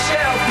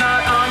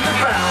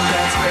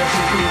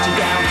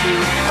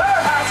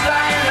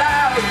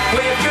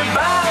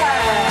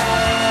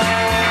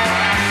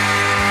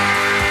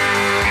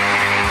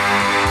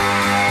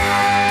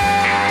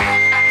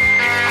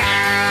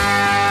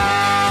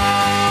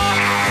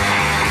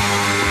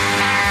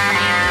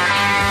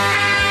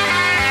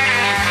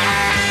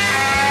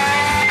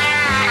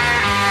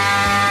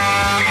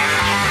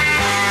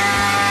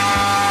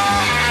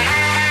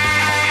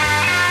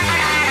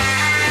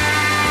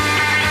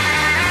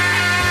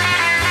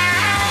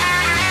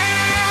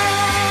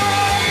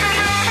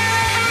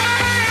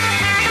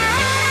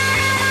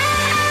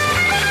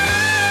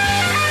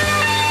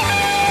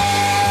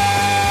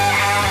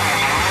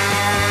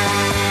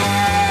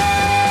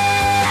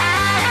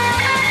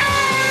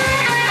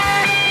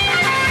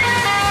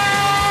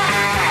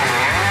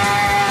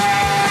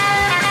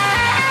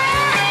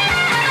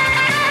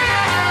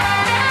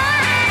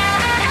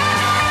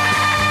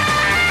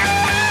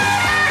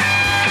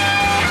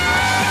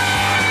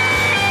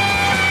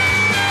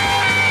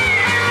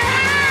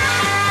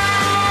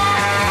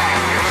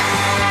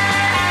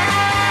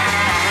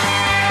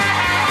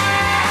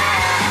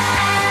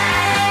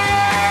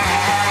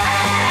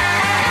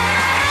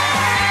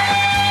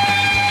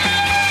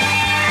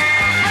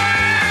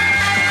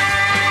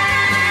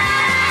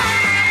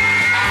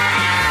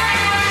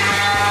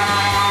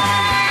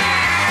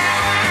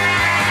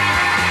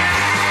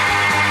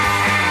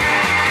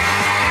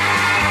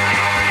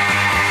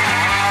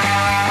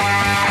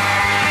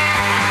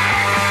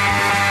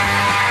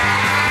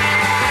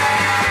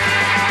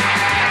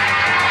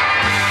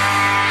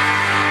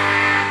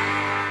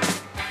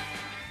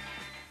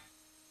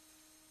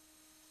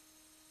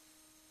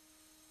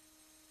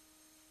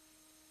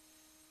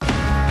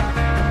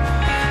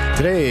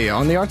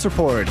on the Arts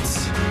Report,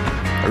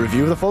 a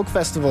review of the Folk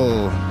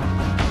Festival,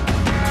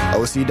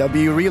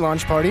 OCW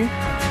relaunch party,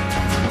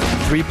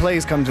 3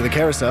 plays come to the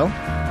Carousel,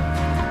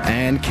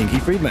 and Kinky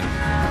Friedman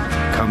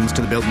comes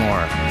to the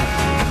Biltmore.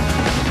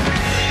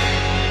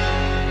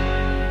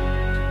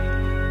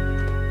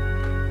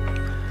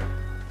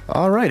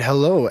 All right,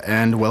 hello,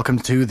 and welcome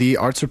to the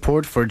Arts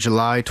Report for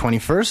July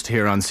 21st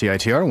here on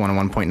CITR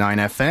 101.9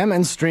 FM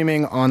and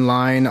streaming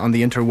online on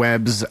the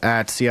interwebs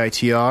at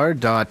CITR.ca.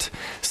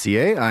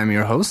 I'm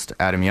your host,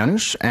 Adam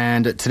Janusz,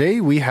 and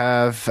today we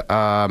have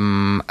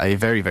a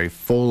very, very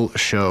full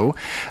show,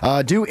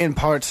 due in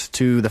part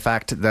to the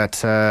fact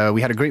that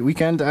we had a great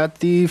weekend at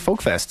the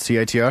Folk Fest.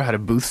 CITR had a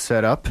booth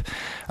set up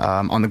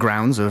on the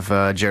grounds of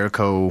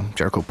Jericho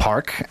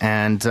Park,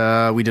 and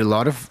we did a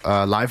lot of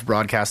live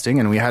broadcasting,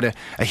 and we had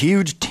a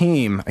huge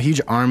team, a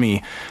huge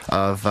army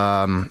of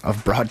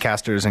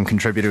broadcasters and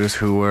contributors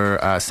who were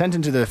sent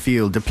into the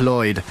field,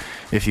 deployed,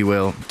 if you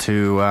will,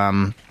 to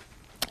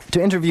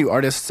interview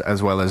artists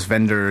as well as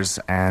vendors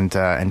and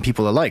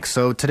people alike.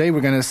 So today we're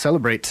going to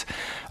celebrate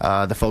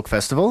the Folk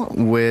Festival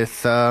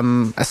with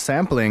a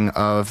sampling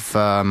of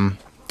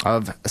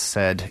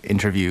said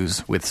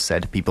interviews with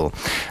said people.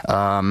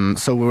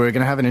 So we're going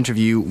to have an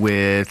interview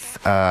with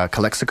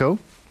Calexico.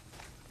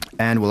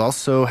 And we'll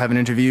also have an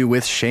interview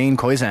with Shane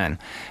Koizan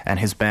and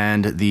his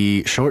band,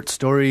 The Short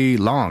Story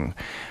Long.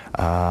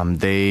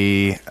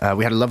 We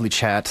had a lovely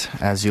chat,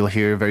 as you'll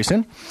hear very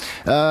soon.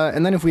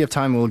 And then if we have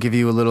time, we'll give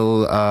you a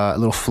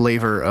little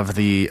flavor of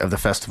the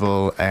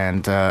festival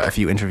and a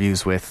few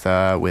interviews with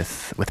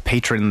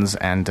patrons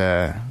and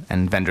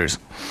vendors.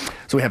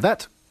 So we have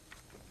that.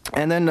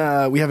 And then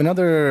we have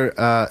another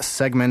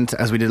segment,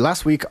 as we did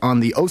last week, on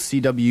the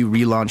OCW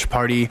relaunch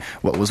party.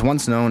 What was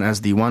once known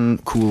as the One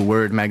Cool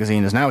Word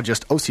magazine is now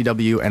just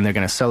OCW, and they're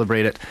going to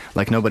celebrate it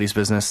like nobody's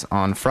business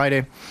on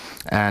Friday.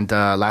 And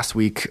last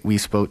week we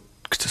spoke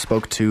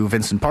to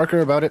Vincent Parker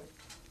about it.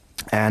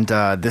 And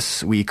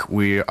this week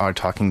we are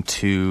talking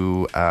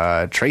to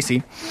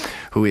Tracy,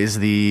 who is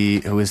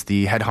the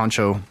head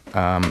honcho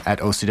at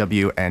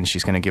OCW, and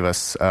she's going to give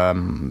us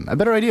a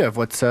better idea of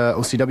what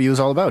OCW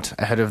is all about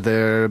ahead of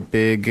their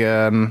big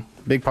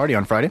party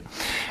on Friday.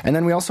 And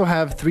then we also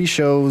have 3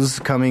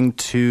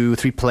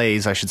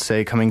 plays, I should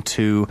say, coming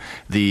to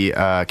the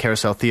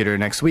Carousel Theatre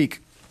next week.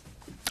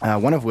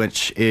 One of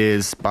which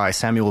is by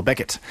Samuel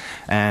Beckett.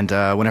 And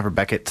whenever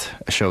Beckett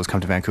shows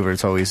come to Vancouver,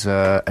 it's always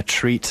a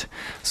treat.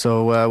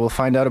 So we'll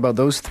find out about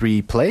those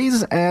 3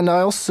 plays. And I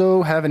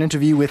also have an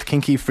interview with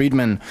Kinky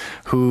Friedman,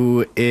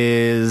 who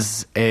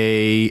is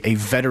a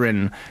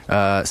veteran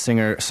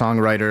singer,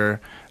 songwriter,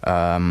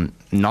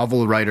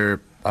 novel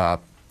writer,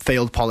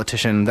 failed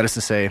politician. That is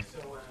to say,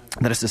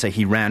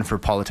 he ran for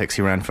politics.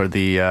 He ran for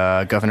the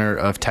governor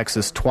of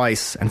Texas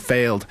twice and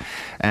failed.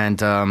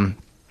 And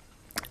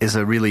is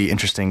a really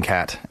interesting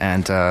cat,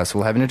 and so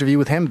we'll have an interview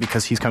with him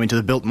because he's coming to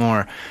the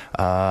Biltmore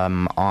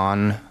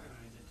on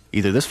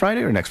either this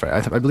Friday or next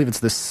Friday. I believe it's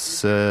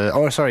this.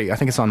 I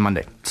think it's on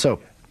Monday.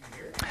 So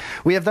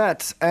we have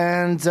that,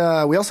 and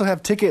we also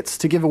have tickets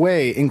to give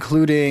away,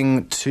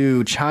 including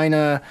to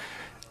China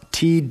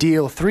Tea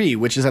Deal 3,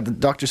 which is at the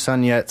Dr.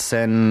 Sun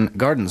Yat-sen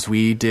Gardens.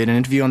 We did an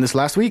interview on this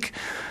last week.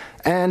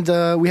 And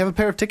we have a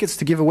pair of tickets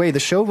to give away. The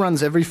show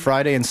runs every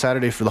Friday and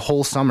Saturday for the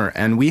whole summer.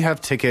 And we have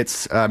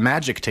tickets,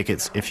 magic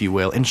tickets, if you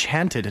will,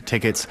 enchanted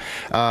tickets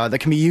that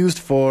can be used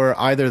for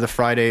either the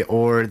Friday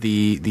or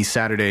the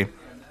Saturday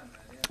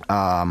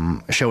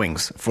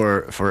showings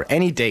for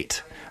any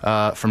date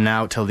from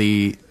now till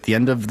the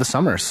end of the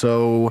summer.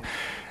 So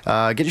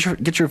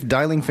get your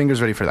dialing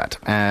fingers ready for that,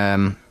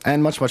 and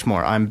much, much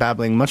more. I'm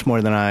babbling much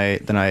more than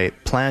I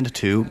planned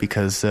to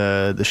because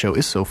the show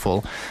is so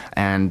full,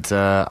 and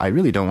I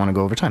really don't want to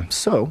go over time.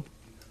 So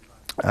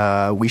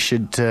we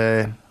should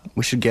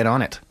get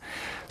on it.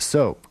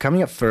 So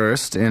coming up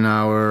first in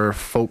our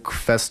Folk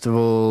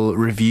Festival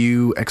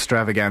review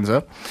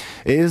extravaganza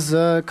is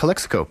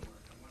Calexico.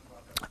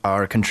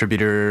 Our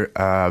contributor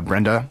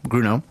Brenda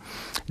Grunow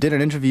did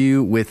an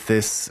interview with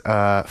this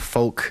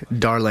folk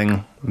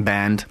darling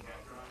band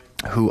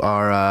who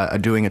are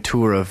doing a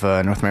tour of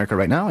North America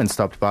right now and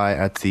stopped by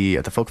at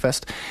the Folk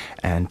Fest.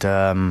 And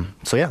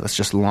so yeah, let's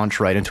just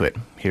launch right into it.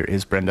 Here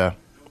is Brenda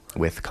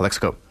with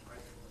Calexico.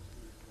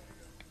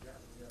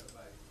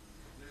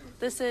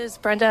 This is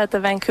Brenda at the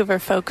Vancouver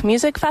Folk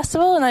Music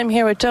Festival, and I'm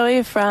here with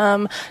Joey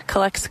from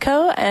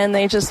Calexico, and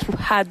they just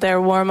had their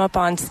warm-up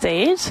on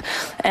stage.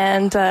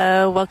 And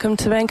welcome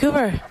to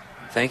Vancouver.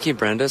 Thank you,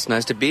 Brenda. It's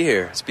nice to be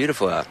here. It's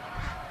beautiful out.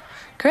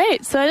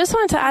 Great. So I just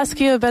wanted to ask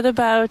you a bit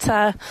about,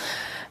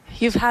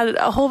 you've had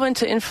a whole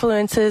bunch of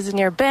influences in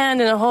your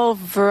band and a whole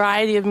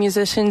variety of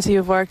musicians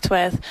you've worked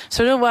with.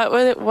 Sort of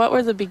what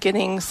were the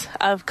beginnings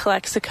of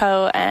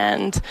Calexico,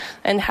 and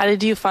how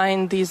did you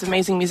find these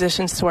amazing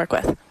musicians to work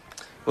with?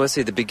 Well, let's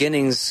see. The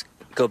beginnings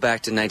go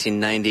back to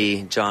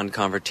 1990. John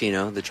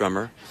Convertino, the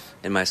drummer,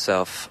 and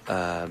myself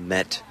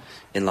met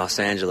in Los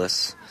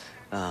Angeles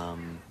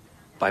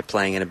by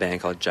playing in a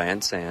band called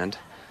Giant Sand,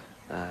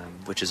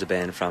 which is a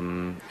band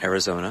from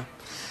Arizona.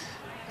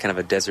 kind of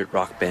a desert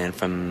rock band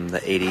from the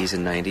 80s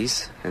and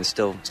 90s, and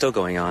still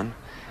going on.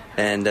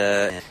 And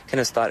kind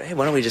of thought, hey,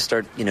 why don't we just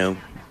start,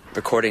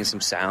 recording some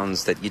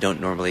sounds that you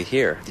don't normally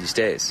hear these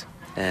days?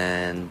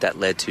 And that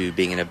led to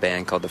being in a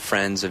band called the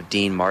Friends of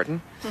Dean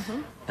Martin,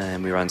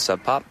 and we were on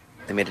Sub Pop.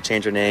 They made a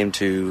change their name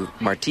to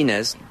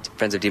Martinez,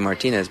 Friends of Dean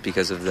Martinez,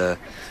 because of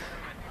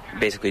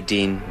basically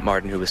Dean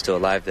Martin, who was still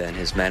alive then.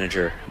 His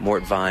manager,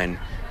 Mort Vine,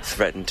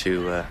 threatened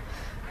to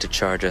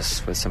charge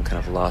us with some kind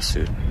of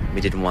lawsuit.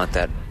 We didn't want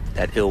that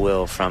ill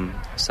will from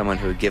someone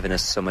who had given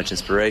us so much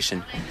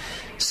inspiration.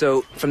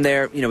 So from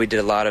there, we did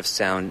a lot of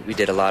sound. We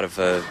did a lot of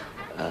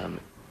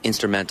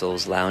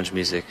instrumentals, lounge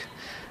music.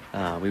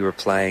 We were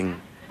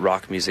playing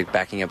rock music,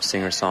 backing up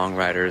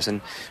singer-songwriters,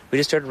 and we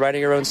just started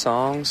writing our own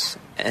songs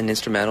and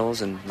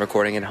instrumentals and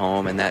recording at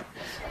home, and that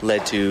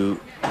led to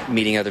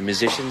meeting other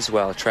musicians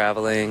while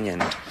traveling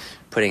and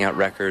putting out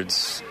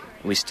records.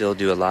 We still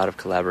do a lot of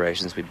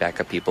collaborations. We back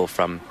up people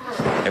from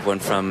everyone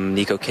from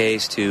Nico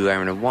Case to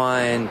Iron and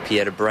Wine,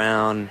 Pieta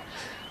Brown,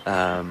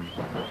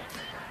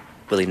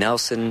 Willie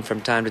Nelson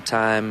from time to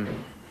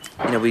time.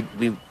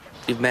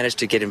 We've managed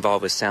to get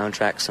involved with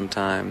soundtracks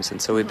sometimes,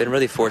 and so we've been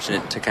really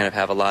fortunate to kind of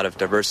have a lot of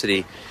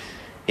diversity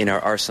in our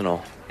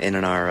arsenal and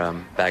in our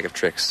bag of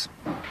tricks.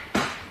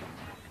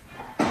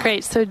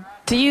 Great. So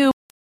do you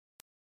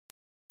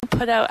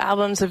put out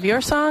albums of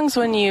your songs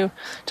when you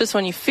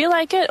feel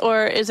like it,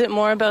 or is it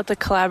more about the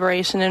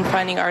collaboration and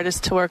finding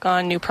artists to work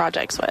on new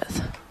projects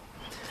with?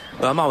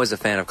 Well, I'm always a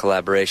fan of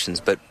collaborations,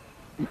 but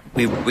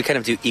we kind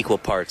of do equal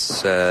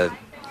parts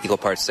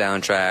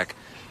soundtrack,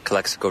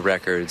 Calexico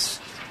Records,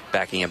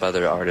 backing up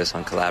other artists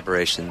on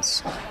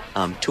collaborations.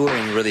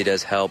 Touring really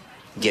does help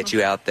get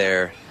you out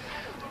there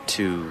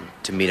to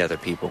meet other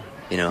people.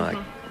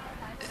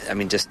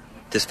 Just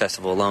this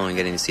festival alone,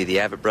 getting to see the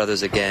Avett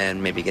Brothers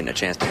again, maybe getting a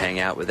chance to hang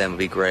out with them would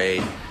be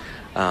great.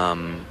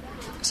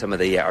 Some of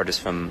the artists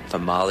from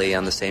Mali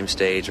on the same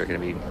stage are going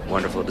to be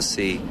wonderful to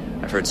see.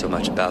 I've heard so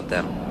much about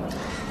them.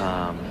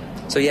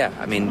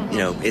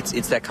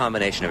 It's that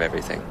combination of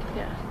everything.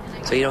 Yeah.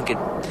 So you don't get...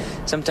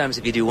 Sometimes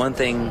if you do one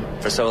thing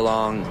for so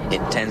long,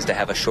 it tends to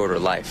have a shorter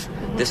life.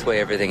 This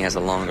way, everything has a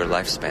longer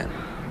lifespan.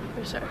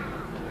 For sure.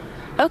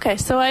 Okay,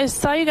 so I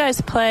saw you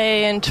guys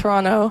play in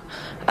Toronto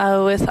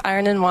with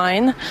Iron and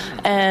Wine,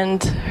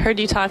 and heard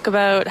you talk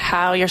about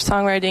how your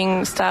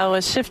songwriting style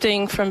was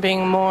shifting from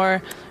being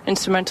more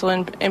instrumental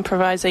and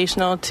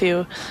improvisational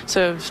to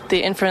sort of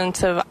the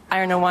influence of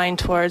Iron and Wine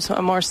towards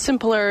a more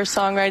simpler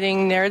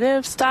songwriting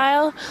narrative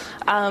style.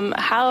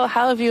 How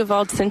have you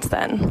evolved since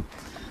then?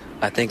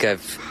 I think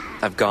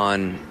I've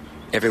gone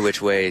every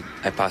which way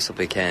I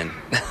possibly can.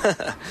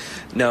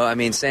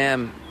 No,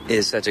 Sam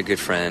is such a good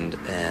friend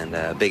and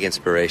a big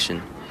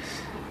inspiration.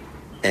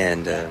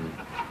 And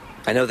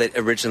I know that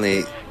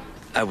originally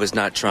I was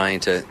not trying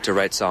to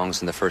write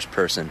songs in the first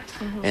person.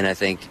 Mm-hmm. And I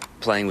think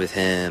playing with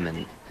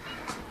him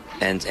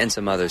and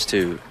some others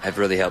too have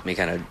really helped me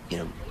kind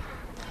of,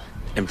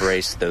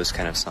 embrace those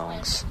kind of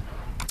songs.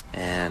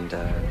 And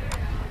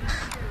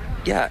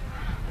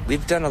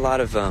we've done a lot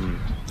of...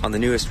 on the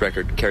newest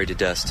record, Carried to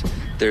Dust,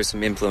 there's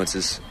some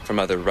influences from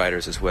other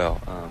writers as well.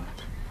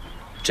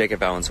 Jacob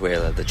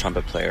Valenzuela, the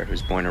trumpet player,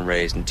 who's born and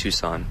raised in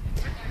Tucson,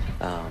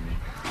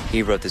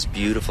 he wrote this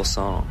beautiful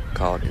song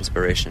called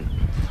Inspiration.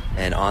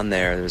 And on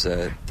there's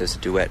a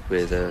duet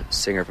with a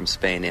singer from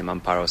Spain named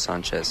Amparo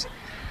Sanchez.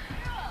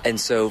 And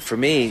so for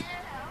me,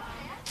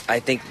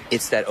 I think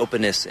it's that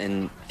openness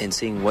in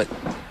seeing what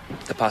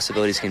the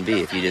possibilities can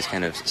be if you just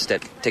kind of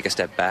take a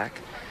step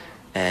back.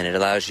 And it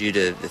allows you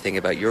to think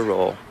about your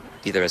role,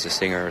 either as a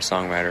singer or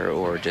songwriter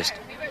or just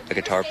a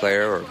guitar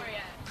player or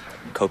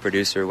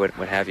co-producer, what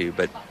have you.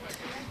 But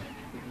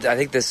I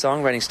think the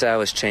songwriting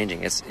style is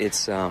changing.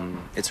 It's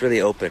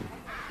really open.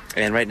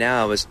 And right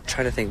now I was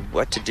trying to think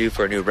what to do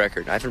for a new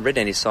record. I haven't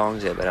written any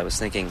songs yet, but I was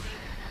thinking,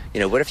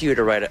 what if you were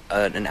to write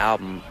an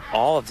album,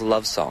 all of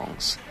love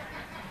songs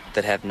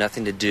that have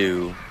nothing to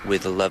do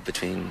with the love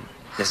between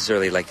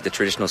necessarily like the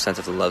traditional sense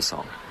of the love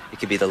song. It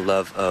could be the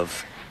love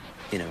of,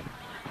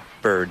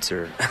 birds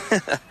or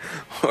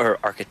or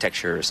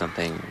architecture or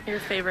something. Your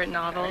favorite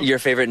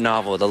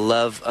novel, the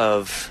love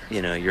of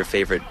your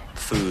favorite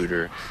food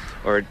or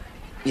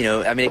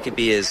it could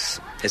be as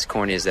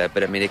corny as that,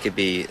 but it could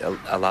be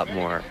a lot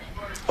more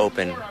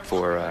open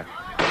for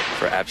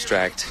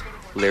abstract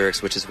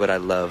lyrics, which is what I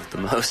love the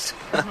most.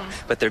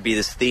 Mm-hmm. But there'd be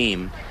this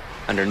theme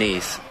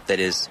underneath that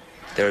is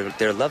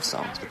they're love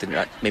songs, but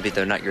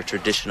they're not your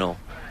traditional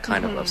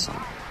kind of love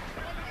song.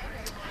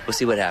 We'll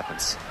see what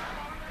happens.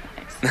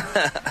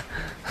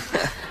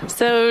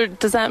 So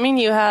does that mean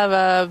you have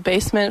a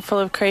basement full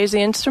of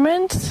crazy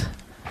instruments?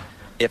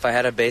 If I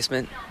had a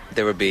basement,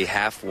 there would be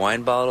half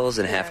wine bottles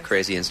and half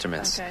crazy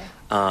instruments. Okay.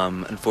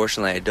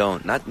 Unfortunately, I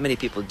don't. Not many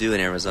people do in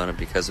Arizona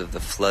because of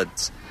the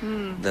floods.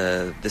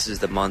 This is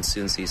the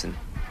monsoon season.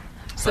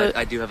 So but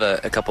I do have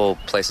a couple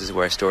places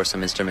where I store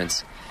some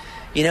instruments.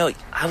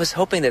 I was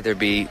hoping that there'd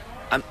be...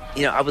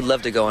 I would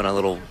love to go on a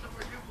little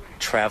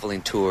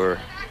traveling tour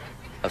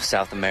of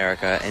South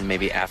America and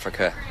maybe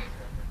Africa,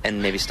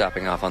 and maybe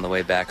stopping off on the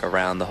way back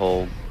around the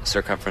whole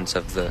circumference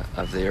of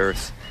the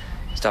Earth,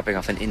 stopping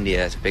off in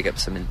India to pick up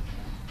some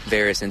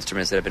various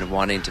instruments that I've been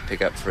wanting to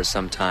pick up for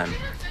some time,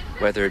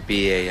 whether it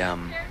be a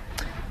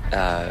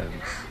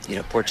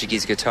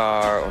Portuguese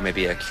guitar or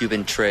maybe a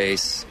Cuban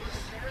trace.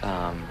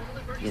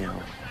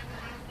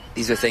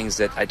 These are things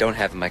that I don't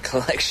have in my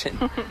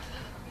collection.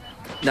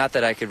 Not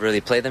that I could really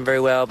play them very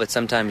well, but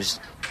sometimes,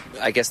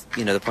 I guess,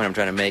 the point I'm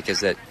trying to make is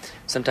that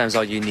sometimes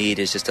all you need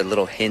is just a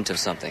little hint of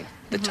something,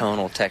 the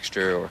tonal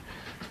texture or,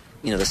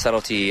 the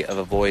subtlety of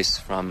a voice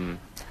from,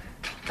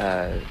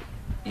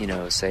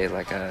 say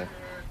like a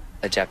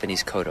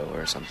Japanese koto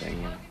or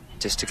something,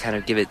 just to kind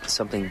of give it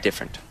something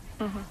different.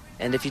 Mm-hmm.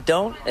 And if you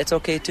don't, it's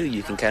okay too.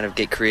 You can kind of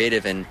get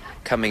creative in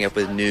coming up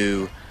with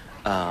new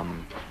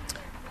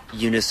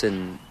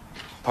unison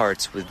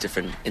parts with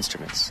different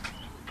instruments.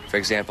 For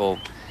example,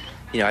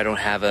 I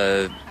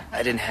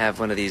didn't have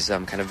one of these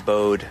kind of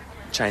bowed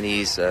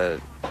Chinese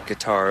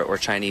guitar or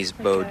Chinese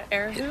bowed.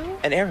 Erhu?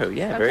 An erhu,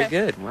 yeah, okay. Very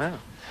good. Wow.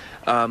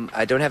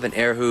 I don't have an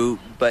erhu,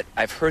 but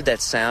I've heard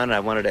that sound and I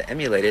wanted to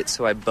emulate it,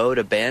 so I bowed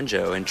a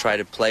banjo and tried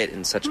to play it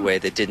in such a way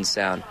that didn't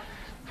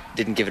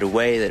give it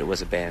away that it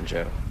was a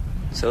banjo.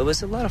 So it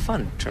was a lot of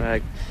fun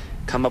trying to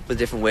come up with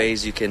different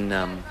ways you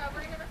can,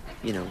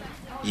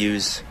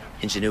 use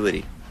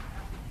ingenuity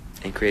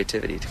and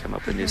creativity to come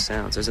up with new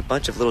sounds. There's a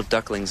bunch of little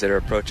ducklings that are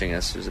approaching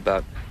us. There's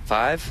about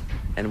 5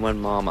 and 1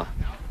 mama.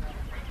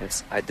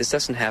 This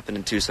doesn't happen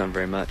in Tucson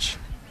very much.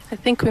 I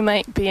think we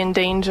might be in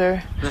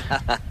danger.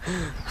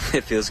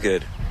 It feels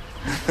good.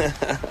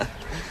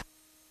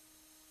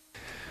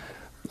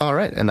 All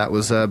right, and that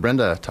was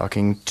Brenda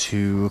talking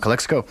to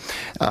Calexico.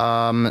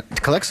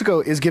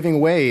 Calexico is giving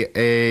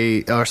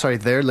away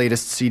their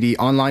latest CD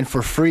online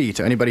for free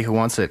to anybody who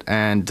wants it.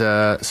 And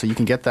so you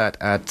can get that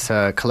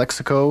at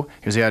Calexico.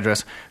 Here's the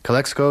address,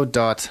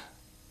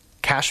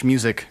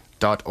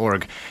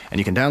 calexico.cashmusic.org. And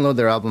you can download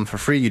their album for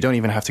free. You don't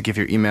even have to give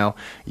your email.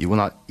 You will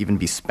not even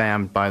be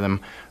spammed by them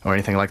or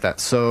anything like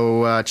that.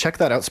 So check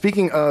that out.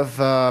 Speaking of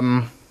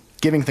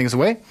giving things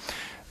away,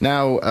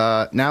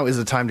 Now is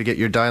the time to get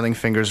your dialing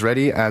fingers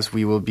ready, as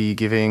we will be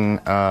giving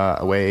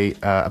away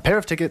a pair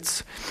of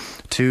tickets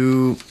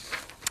to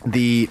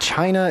the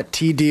China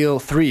Tea Deal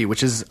 3,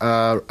 which is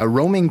a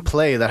roaming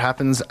play that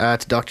happens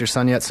at Dr.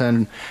 Sun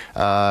Yat-sen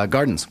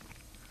Gardens.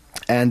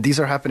 And these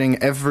are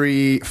happening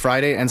every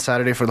Friday and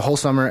Saturday for the whole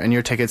summer, and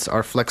your tickets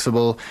are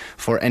flexible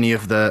for any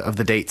of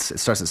the dates. It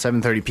starts at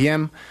 7:30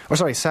 p.m.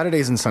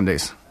 Saturdays and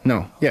Sundays.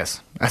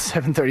 At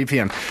 7:30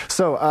 p.m.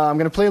 So I'm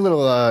going to play a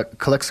little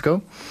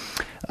Calexico.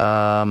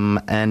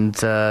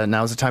 And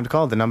now's the time to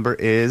call. The number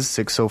is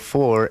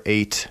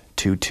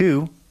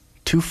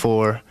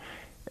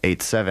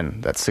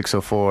 604-822-2487. That's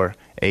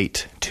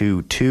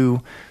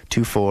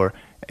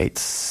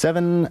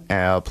 604-822-2487.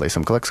 I'll play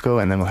some Calexico,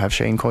 and then we'll have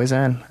Shane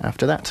Koizan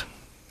after that.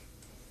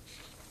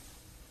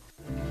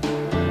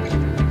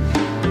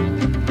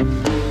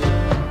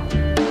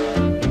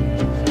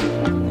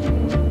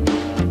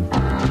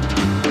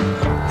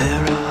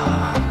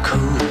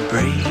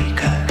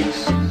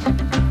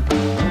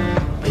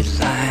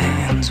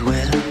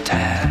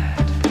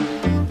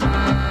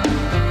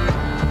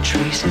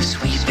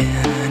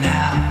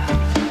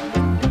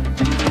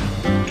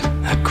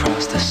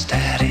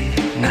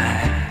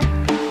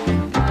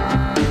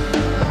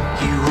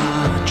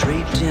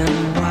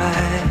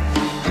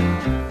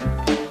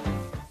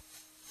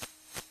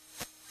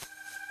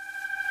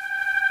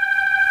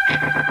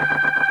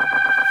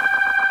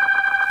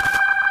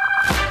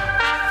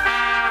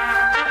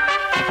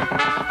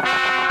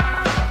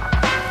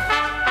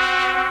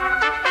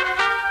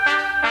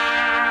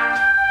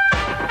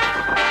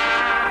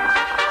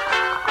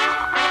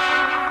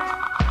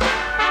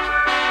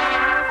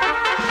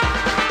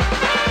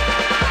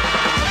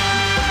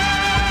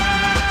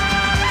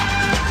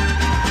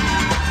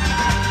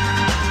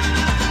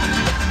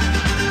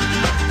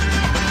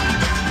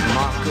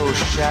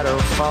 Shadow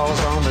falls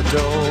on the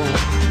door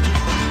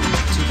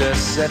to the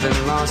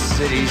 7 lost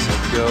cities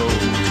of gold.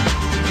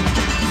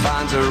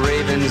 Finds a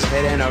raven's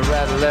head and a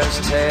rattler's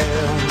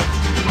tail,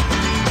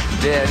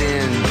 dead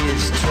in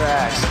his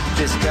tracks.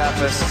 This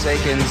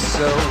godforsaken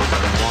soul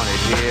wanted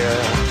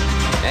here,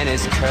 and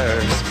his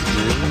curse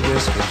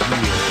lingers for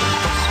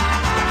years.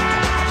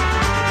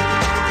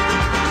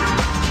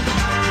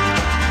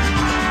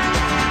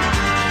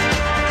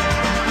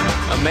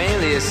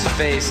 Amelia's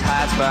face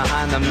hides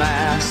behind the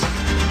mask,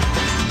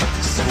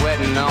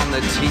 sweating on the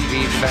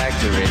TV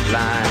factory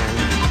line.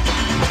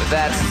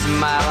 That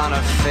smile on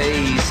her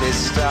face is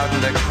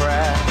starting to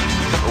crack,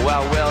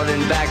 while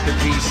welding back the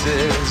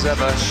pieces of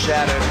a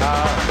shattered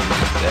heart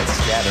that's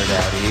scattered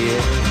out here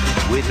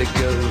with the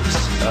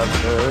ghosts of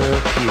her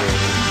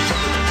peers.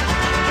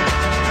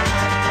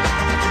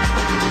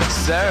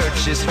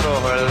 Searches for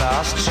her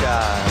lost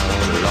child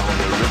along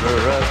the river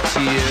of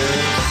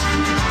tears.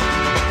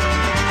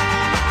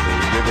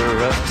 The river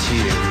of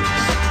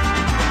tears.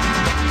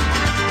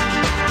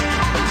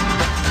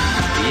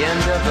 The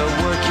end of the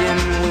working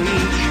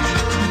week,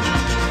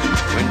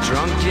 when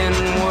drunken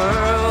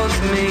worlds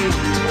meet,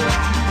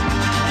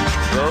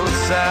 Both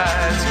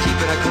sides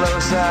keeping a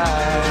close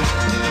eye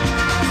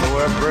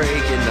for a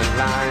break in the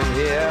line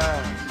here.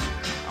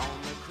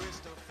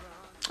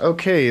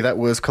 Okay, that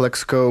was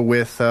Calexico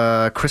with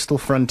Crystal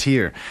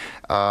Frontier.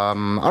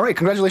 All right,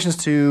 congratulations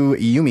to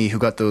Yumi, who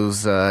got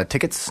those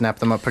tickets, snapped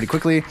them up pretty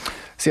quickly.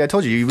 See, I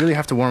told you really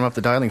have to warm up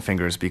the dialing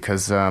fingers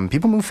because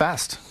people move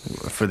fast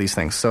for these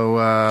things. So,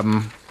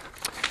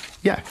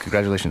 yeah,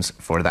 congratulations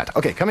for that.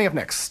 Okay, coming up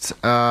next,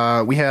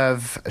 we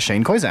have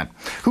Shane Koizan,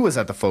 who was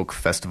at the Folk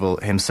Festival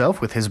himself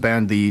with his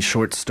band, The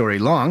Short Story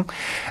Long.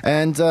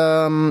 And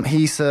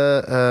he's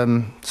sort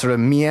of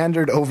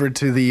meandered over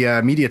to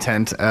the media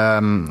tent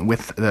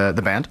with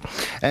the band.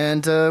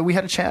 And we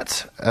had a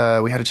chat.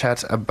 We had a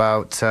chat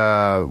about,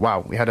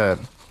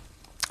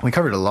 we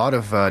covered a lot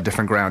of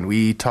different ground.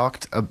 We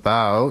talked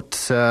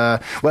about,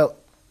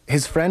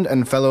 his friend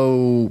and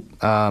fellow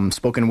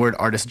spoken word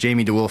artist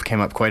Jamie DeWolf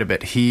came up quite a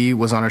bit. He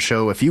was on our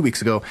show a few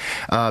weeks ago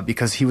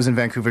because he was in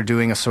Vancouver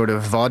doing a sort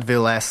of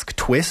vaudeville-esque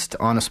twist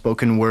on a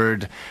spoken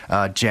word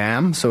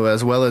jam. So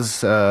as well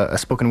as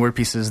spoken word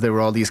pieces, there were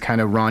all these kind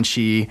of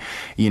raunchy,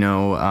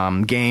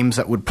 games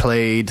that would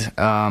played.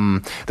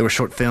 There were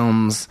short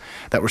films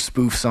that were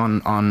spoofs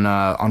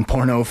on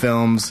porno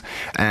films,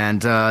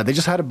 and they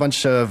just had a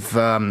bunch of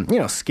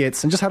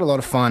skits and just had a lot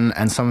of fun.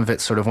 And some of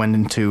it sort of went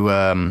into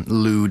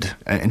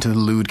into the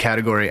lewd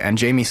category, and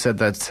Jamie said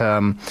that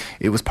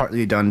it was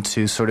partly done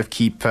to sort of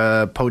keep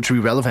poetry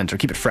relevant or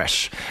keep it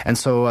fresh. And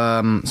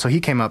so he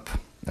came up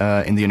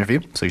in the interview,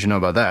 so you should know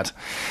about that.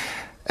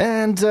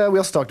 And we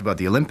also talked about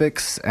the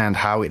Olympics and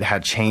how it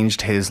had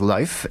changed his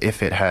life,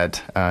 if it had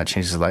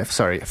changed his life.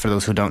 Sorry, for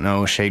those who don't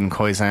know, Shane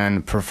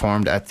Koizan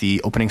performed at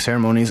the opening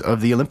ceremonies of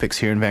the Olympics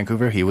here in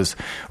Vancouver. He was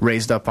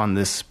raised up on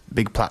this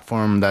big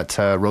platform that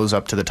rose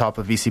up to the top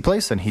of VC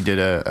Place, and he did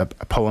a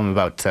poem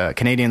about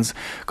Canadians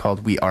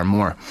called We Are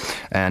More.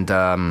 And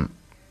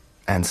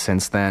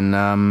since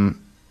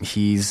then,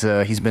 he's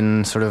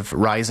been sort of a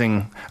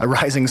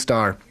rising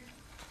star.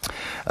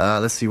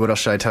 Let's see, what else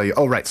should I tell you?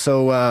 Oh, right.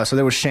 So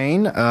there was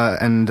Shane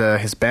and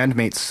his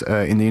bandmates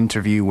in the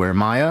interview were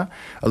Maya,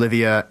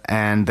 Olivia,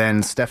 and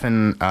then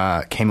Stefan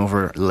came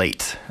over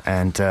late.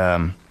 And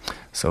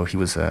so he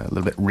was a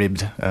little bit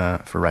ribbed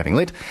for arriving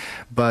late.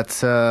 But,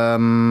 so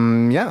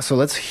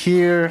let's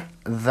hear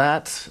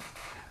that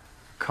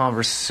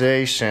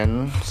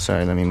conversation.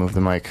 Sorry, let me move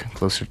the mic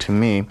closer to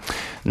me.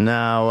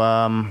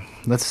 Now,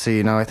 let's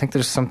see. Now, I think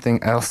there's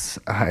something else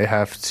I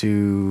have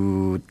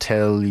to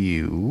tell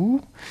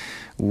you,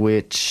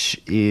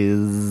 which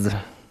is...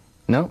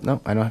 No,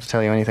 I don't have to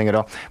tell you anything at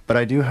all. But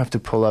I do have to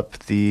pull up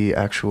the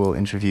actual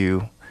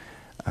interview,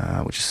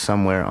 which is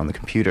somewhere on the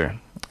computer.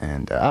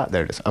 And,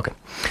 there it is. Okay.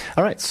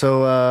 All right,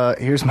 so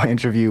here's my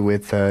interview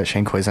with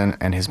Shane Koizan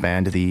and his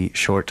band, The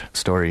Short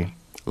Story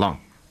Long.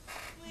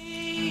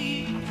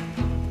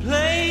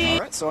 All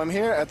right, so I'm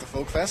here at the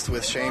Folk Fest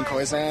with Shane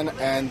Koizan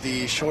and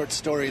The Short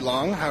Story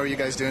Long. How are you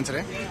guys doing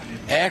today?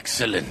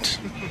 Excellent.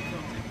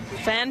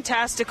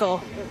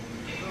 Fantastical.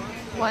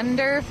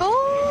 Wonderful.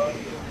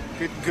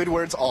 Good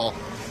words all.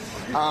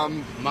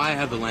 Maya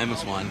had the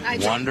lamest one.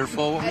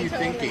 Wonderful. What are you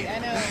thinking?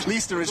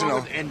 Least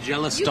original.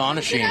 Angela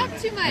astonishing.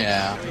 Too much.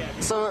 Yeah.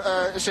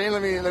 So, Shane,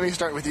 let me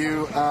start with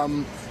you.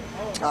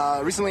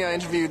 Recently, I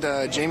interviewed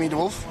Jamie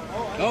DeWolf.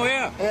 Oh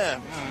yeah. Yeah,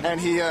 and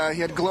he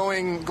had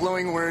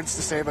glowing words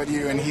to say about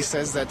you, and he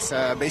says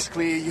that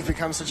basically you've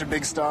become such a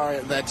big star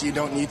that you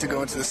don't need to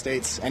go into the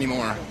States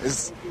anymore.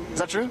 Is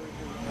that true?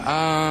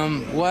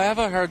 Well, I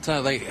haven't heard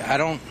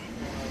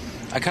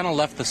I kind of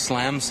left the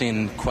slam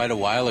scene quite a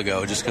while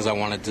ago just because I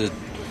wanted to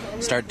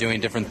start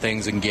doing different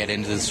things and get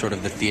into sort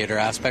of the theater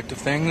aspect of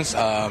things.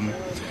 And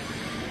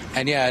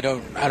yeah, I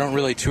don't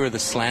really tour the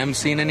slam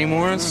scene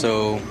anymore,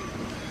 so.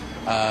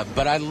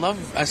 But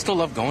I still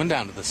love going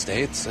down to the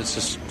States. It's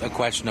just a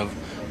question of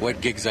what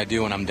gigs I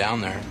do when I'm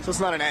down there. So it's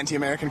not an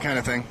anti-American kind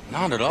of thing?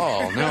 Not at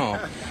all, no.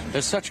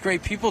 There's such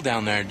great people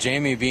down there,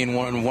 Jamie being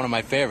one of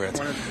my favorites.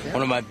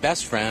 One of my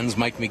best friends,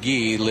 Mike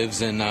McGee,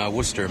 lives in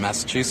Worcester,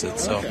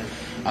 Massachusetts, so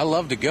I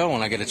love to go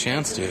when I get a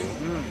chance to.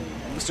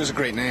 Worcester's a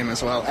great name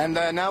as well. And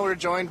now we're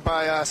joined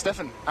by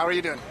Stefan. How are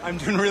you doing? I'm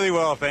doing really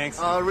well, thanks.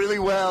 Really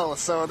well.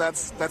 So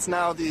that's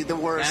now the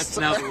worst. That's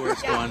now the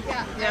worst one.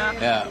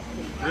 Yeah.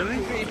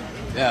 Really?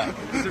 Yeah.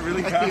 Is it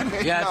really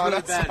bad? Yeah, it's No,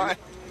 really that's bad. fine.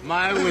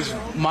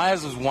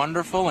 Maya's was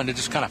wonderful, and it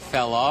just kind of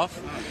fell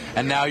off.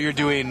 And now you're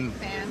doing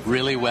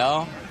really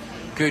well.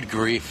 Good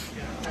grief.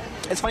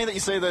 It's funny that you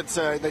say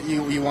that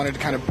you wanted to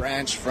kind of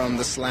branch from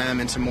the slam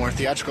into more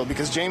theatrical,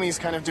 because Jamie's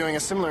kind of doing a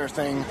similar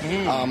thing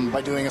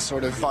by doing a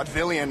sort of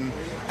vaudevillian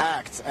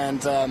act.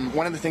 And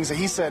one of the things that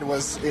he said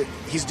was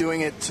he's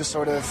doing it to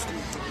sort of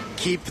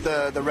keep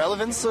the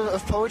relevance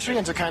of poetry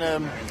and to kind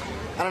of,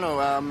 I don't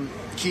know,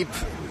 keep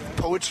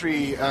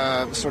poetry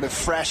sort of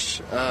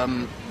fresh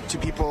to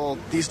people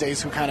these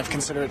days who kind of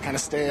consider it kind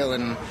of stale.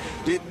 And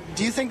do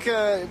you think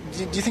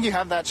you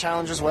have that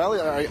challenge as well?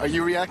 Are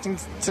you reacting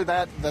to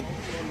that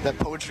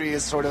poetry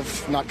is sort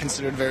of not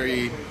considered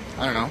very,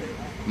 I don't know,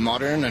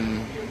 modern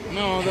and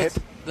No, hip?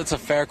 that's a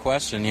fair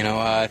question.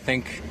 I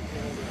think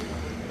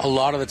a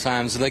lot of the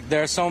times, like,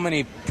 there are so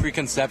many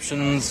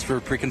preconceptions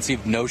or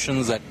preconceived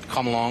notions that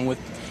come along with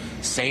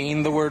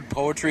saying the word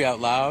poetry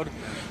out loud.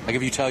 Like,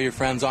 if you tell your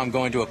friends, oh, I'm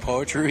going to a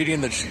poetry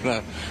reading, they're just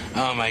gonna,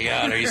 oh my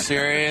God, are you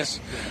serious?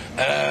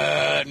 No,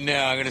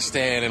 I'm going to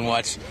stay in and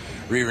watch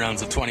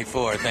reruns of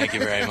 24. Thank you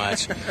very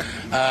much.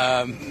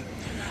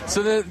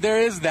 So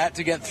there is that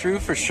to get through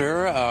for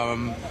sure.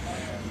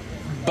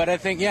 But I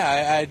think,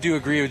 yeah, I do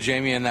agree with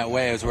Jamie in that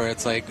way, is where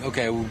it's like,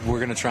 okay, we're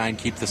going to try and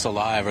keep this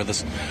alive, or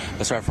this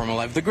art form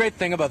alive. The great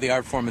thing about the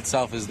art form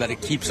itself is that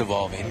it keeps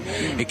evolving.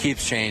 It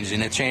keeps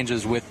changing. It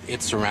changes with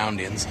its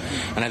surroundings.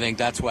 And I think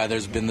that's why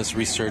there's been this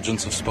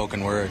resurgence of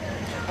spoken word.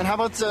 And how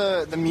about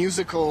the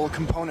musical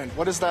component?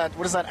 What does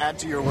that add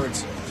to your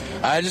words?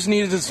 I just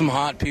needed some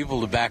hot people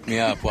to back me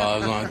up while I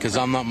was on, because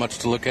I'm not much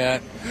to look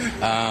at.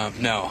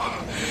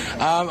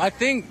 I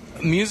think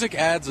music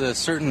adds a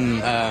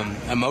certain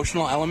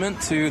emotional element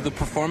to the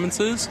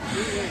performances,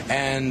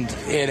 and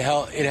it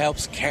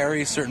helps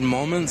carry certain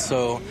moments.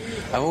 So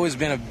I've always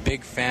been a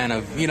big fan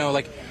of,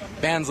 like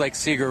bands like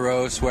Sigur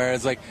Rós, where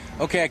it's like,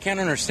 okay, I can't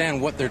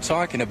understand what they're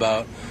talking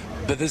about,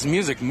 but this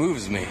music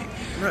moves me.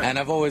 Right. And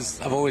I've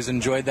always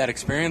enjoyed that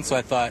experience. So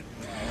I thought,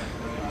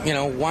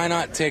 why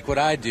not take what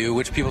I do,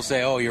 which people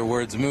say, oh, your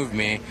words move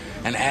me,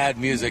 and add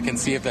music and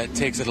see if that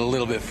takes it a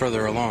little bit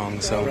further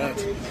along. So,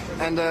 right.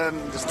 And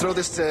just throw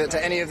this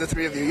to any of the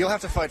three of you. You'll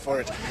have to fight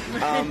for it.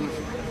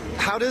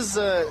 How does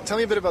tell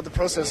me a bit about the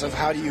process of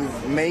how do you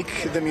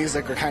make the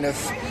music, or kind of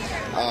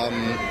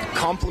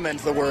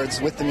complement the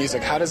words with the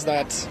music? How does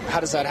that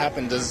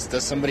happen?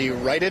 Does somebody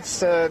write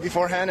it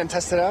beforehand and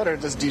test it out, or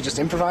do you just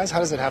improvise? How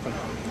does it happen?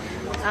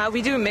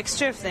 We do a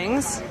mixture of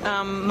things.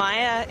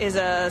 Maya is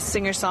a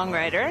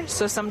singer-songwriter,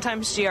 so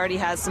sometimes she already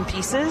has some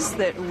pieces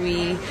that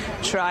we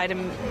try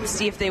to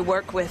see if they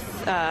work with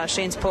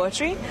Shane's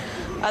poetry.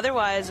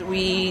 Otherwise,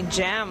 we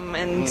jam,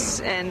 and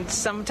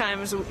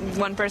sometimes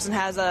one person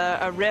has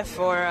a riff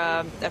or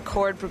a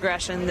chord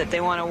progression that they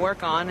want to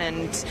work on,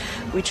 and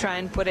we try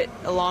and put it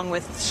along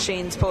with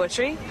Shane's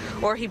poetry,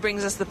 or he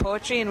brings us the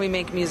poetry and we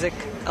make music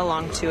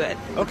along to it.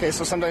 Okay,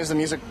 so sometimes the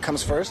music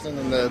comes first and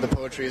then the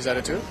poetry is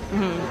added to it?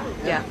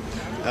 Mm-hmm. Yeah.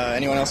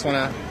 Anyone else want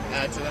to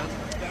add to that?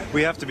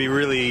 We have to be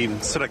really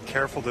sort of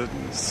careful to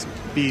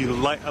be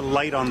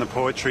light on the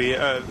poetry.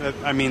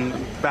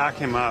 Back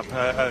him up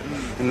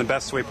in the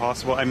best way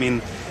possible. I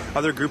mean,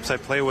 other groups I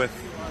play with,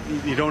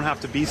 you don't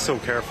have to be so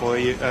careful.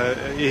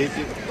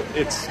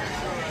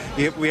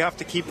 We have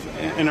to keep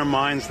in our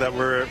minds that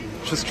we're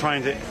just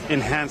trying to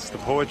enhance the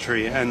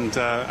poetry, and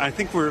I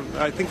think we're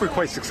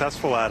quite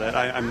successful at it.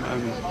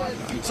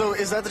 So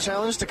is that the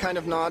challenge, to kind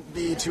of not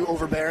be too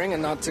overbearing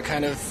and not to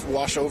kind of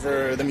wash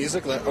over the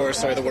music,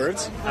 the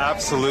words?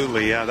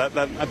 Absolutely, yeah.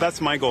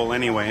 That's my goal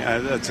anyway.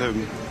 To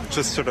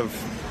just sort of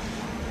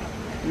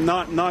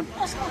not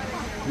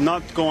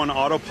go on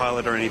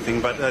autopilot or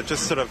anything, but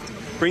just sort of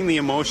bring the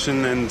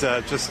emotion and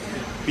just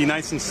be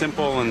nice and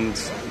simple, and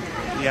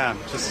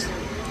just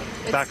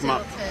back them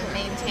up.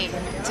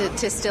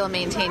 To still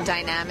maintain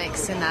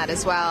dynamics in that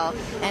as well,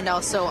 and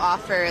also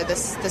offer the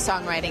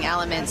songwriting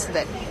elements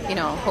that,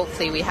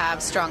 hopefully we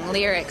have strong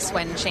lyrics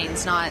when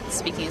Shane's not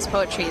speaking his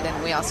poetry,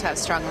 then we also have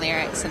strong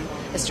lyrics and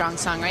a strong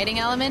songwriting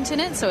element in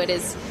it. So it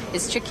is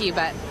tricky,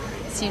 but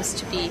it seems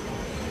to be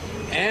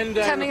and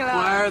coming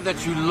require along.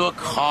 That you look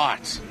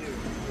hot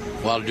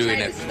while doing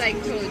it.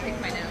 Totally pick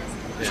my nose.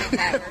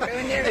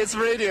 It's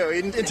radio.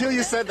 Until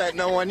you said that,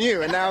 no one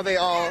knew, and now they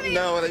all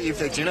know that you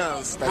picked your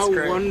nose. That's How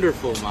great.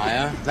 Wonderful,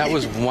 Maya! That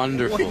was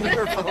wonderful.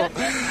 Wonderful.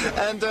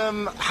 And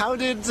how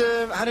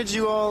did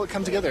you all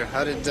come together?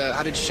 How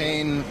did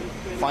Shane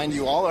find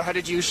you all, or how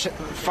did you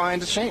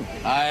find Shane?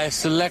 I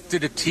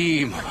selected a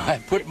team.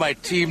 I put my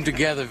team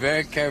together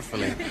very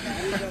carefully.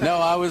 No,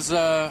 I was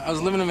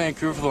living in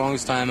Vancouver for the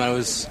longest time. I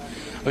was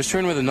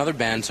touring with another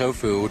band,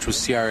 Tofu, which was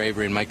C.R.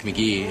 Avery and Mike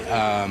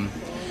McGee.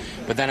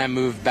 But then I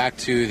moved back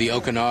to the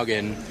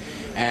Okanagan,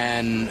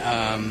 and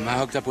I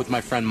hooked up with my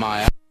friend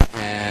Maya,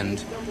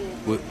 and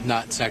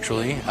not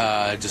sexually,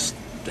 just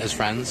as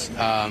friends.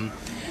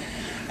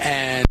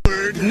 And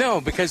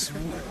no, because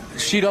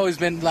she'd always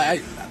been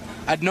like,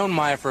 I'd known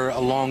Maya for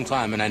a long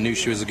time, and I knew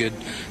she was a good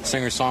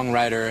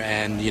singer-songwriter,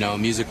 and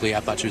musically,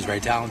 I thought she was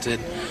very talented.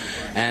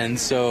 And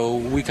so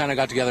we kind of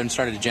got together and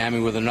started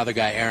jamming with another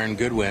guy, Aaron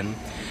Goodwin,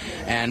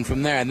 and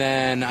from there, and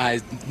then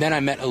I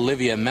met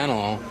Olivia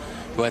Mennel,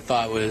 who I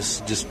thought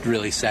was just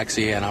really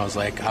sexy, and I was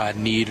like, I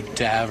need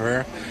to have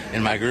her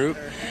in my group.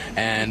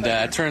 And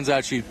it turns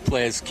out she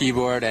plays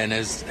keyboard and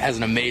has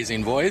an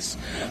amazing voice,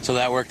 so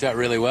that worked out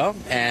really well.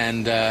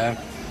 And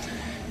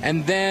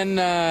then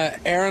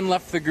Aaron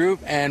left the group,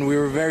 and we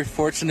were very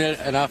fortunate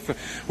enough.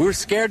 We were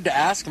scared to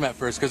ask him at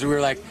first, because we were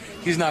like,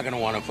 he's not going to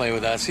want to play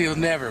with us. He'll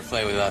never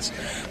play with us.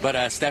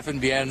 But Stefan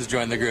Biens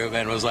joined the group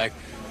and was like,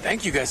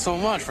 thank you guys so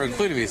much for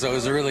including me. So it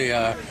was really,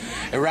 it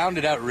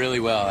rounded out really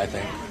well, I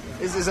think.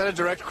 Is that a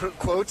direct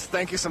quote?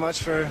 Thank you so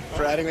much for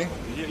adding me.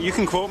 You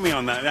can quote me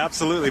on that,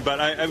 absolutely.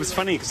 But it was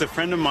funny because a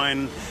friend of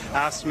mine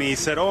asked me, he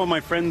said, "Oh, my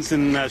friends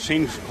in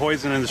Shane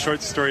Poison and the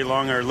Short Story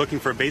Long are looking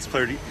for a bass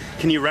player.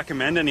 Can you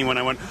recommend anyone?"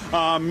 I went,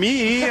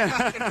 me. I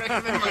can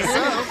recommend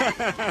myself.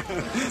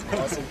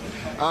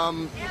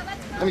 Awesome.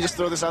 Let me just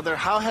throw this out there.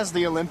 How has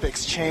the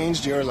Olympics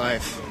changed your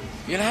life?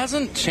 It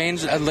hasn't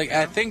changed.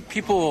 I think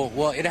people.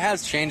 Well, it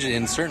has changed it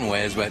in certain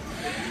ways, but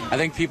I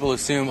think people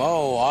assume,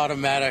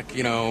 automatic,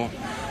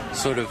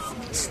 sort of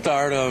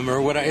stardom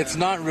or what. It's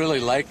not really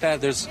like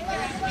that.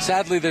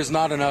 Sadly, there's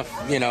not enough,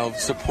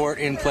 support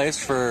in place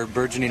for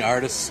burgeoning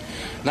artists,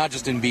 not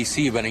just in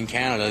BC but in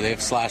Canada.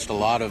 They've slashed a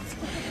lot of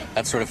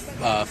that sort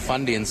of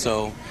funding.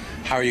 So,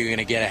 how are you going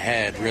to get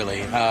ahead,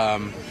 really?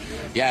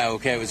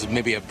 It was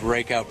maybe a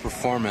breakout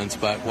performance,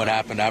 but what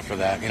happened after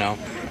that,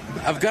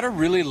 I've got a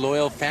really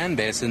loyal fan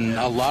base, and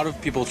a lot of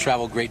people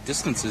travel great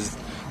distances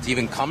to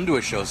even come to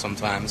a show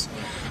sometimes.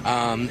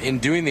 In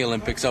doing the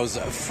Olympics, I was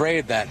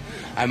afraid that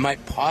I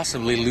might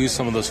possibly lose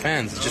some of those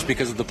fans just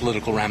because of the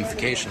political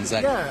ramifications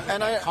that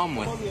come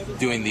with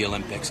doing the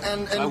Olympics.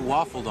 And so I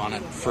waffled on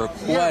it for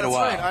quite a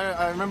while. Right.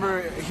 I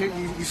remember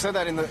you said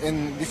that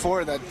in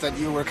before that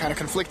you were kind of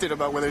conflicted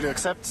about whether to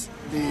accept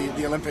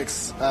the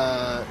Olympics,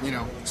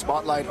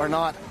 spotlight or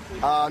not.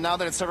 Now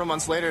that it's several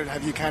months later,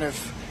 have you kind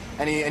of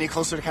any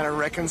closer to kind of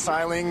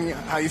reconciling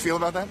how you feel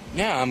about that?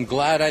 Yeah, I'm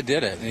glad I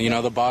did it.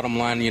 The bottom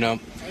line,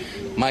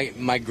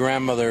 my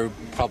grandmother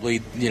probably,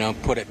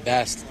 put it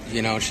best.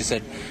 She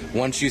said,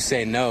 once you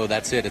say no,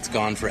 that's it. It's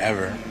gone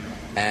forever.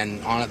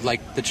 And on it,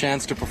 like, the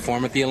chance to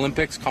perform at the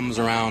Olympics comes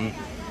around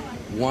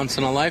once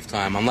in a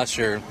lifetime, unless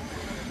you're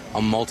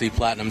a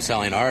multi-platinum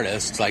selling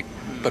artist.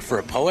 But for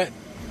a poet,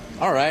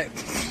 all right,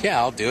 yeah,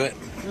 I'll do it.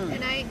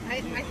 And I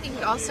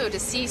think also to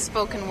see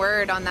spoken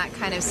word on that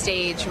kind of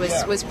stage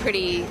was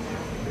pretty.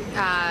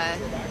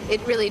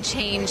 It really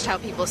changed how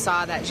people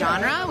saw that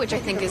genre, which I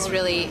think is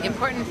really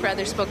important for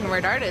other spoken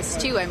word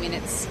artists too. I mean,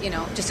 it's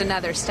just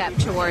another step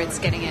towards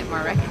getting it more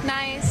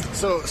recognized.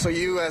 So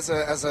you as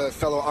a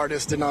fellow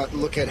artist did not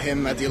look at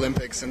him at the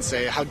Olympics and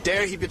say, "How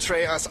dare he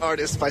betray us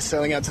artists by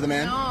selling out to the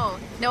man"?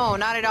 No,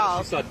 not at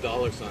all. She saw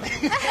dollar signs.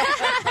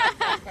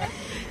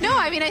 No,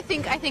 I mean, I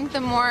think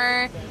the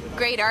more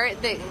great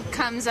art that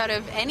comes out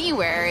of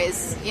anywhere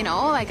is,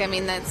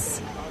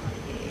 that's,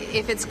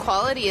 if it's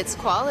quality, it's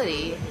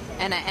quality.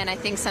 And I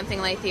think something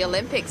like the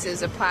Olympics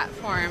is a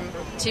platform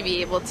to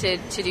be able to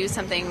do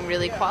something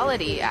really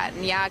quality at.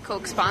 And yeah,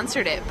 Coke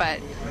sponsored it,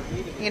 but,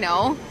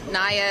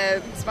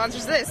 Naya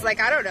sponsors this.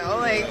 I don't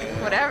know,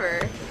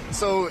 whatever.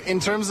 So in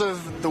terms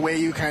of the way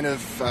you kind of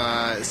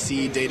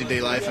see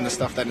day-to-day life and the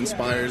stuff that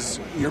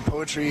inspires your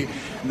poetry,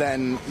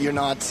 then you're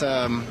not,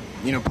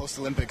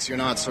 post-Olympics, you're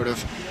not sort of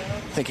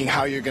thinking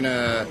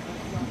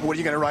what are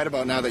you going to write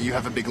about now that you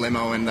have a big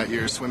limo and that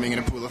you're swimming in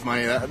a pool of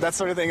money? That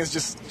sort of thing is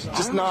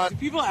just not... Do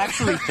people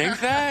actually think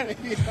that?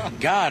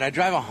 God, I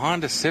drive a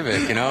Honda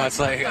Civic, It's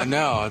like,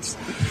 no,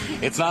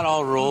 it's not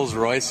all Rolls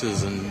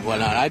Royces and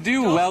whatnot. I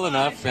do well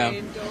enough.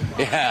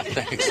 Yeah,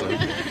 thanks.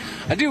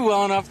 I do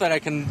well enough that I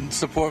can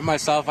support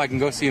myself. I can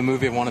go see a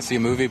movie if I want to see a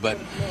movie, but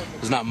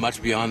there's not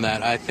much beyond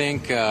that. I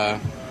think...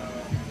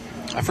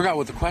 I forgot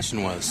what the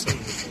question was.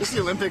 Just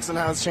the Olympics and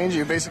how it's changed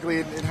you. Basically,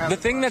 it has... The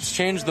thing that's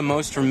changed the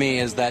most for me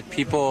is that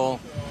people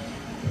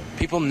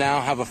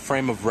now have a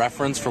frame of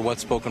reference for what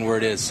spoken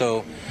word is.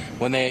 So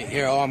when they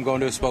hear, I'm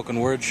going to a spoken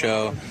word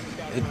show,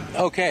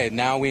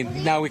 now we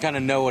kind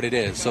of know what it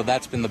is. So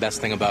that's been the best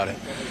thing about it.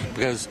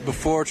 Because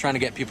before, trying to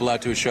get people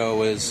out to a show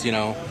was,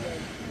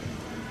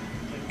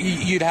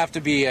 you'd have to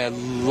be a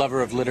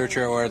lover of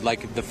literature, or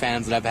like the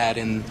fans that I've had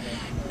in,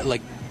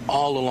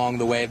 all along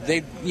the way,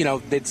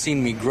 they'd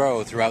seen me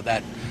grow throughout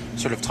that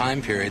sort of time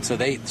period, so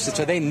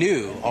they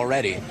knew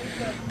already.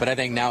 But I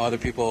think now other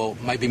people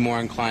might be more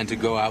inclined to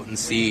go out and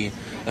see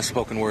a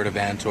spoken word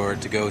event, or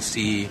to go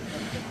see,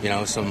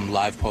 some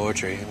live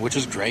poetry, which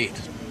is great.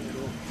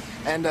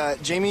 And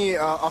Jamie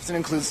often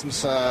includes some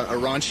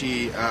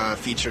raunchy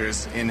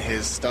features in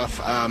his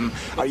stuff.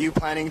 Are you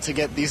planning to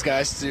get these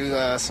guys to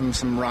do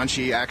some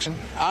raunchy action?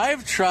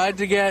 I've tried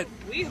to get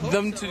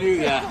them to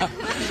do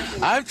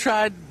I've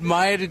tried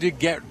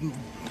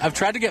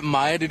to get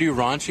Maya to do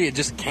raunchy. It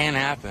just can't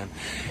happen.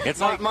 It's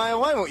Maya,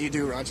 why won't you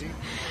do raunchy?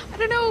 I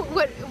don't know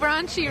what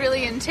raunchy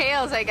really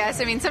entails, I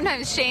guess. I mean,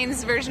 sometimes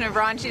Shane's version of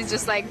raunchy is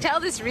just tell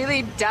this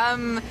really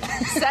dumb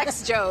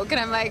sex joke, and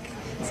I'm like,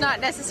 it's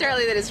not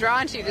necessarily that it's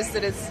raunchy, just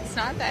that it's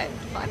not that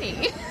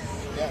funny.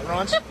 Yeah,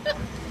 raunch?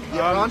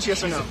 Yeah, raunch,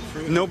 yes or no?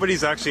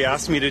 Nobody's actually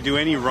asked me to do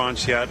any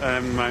raunch yet.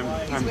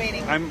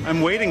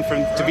 I'm waiting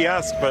to be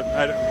asked, but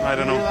I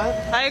don't know.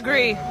 I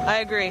agree.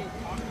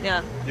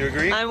 Yeah. You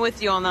agree? I'm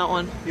with you on that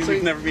one.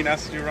 You've never been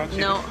asked to do Ranch?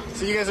 No.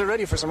 So you guys are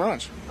ready for some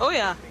ranch? Oh,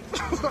 yeah.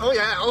 Oh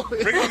yeah.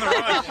 Bring on the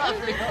Ranch.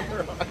 Bring on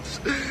the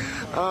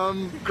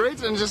ranch.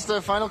 Great. And just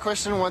a final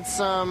question: what's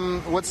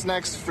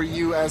next for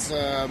you as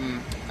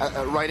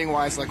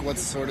writing-wise? Like,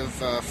 what's sort of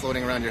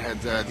floating around your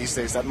head these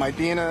days? That might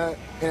be in a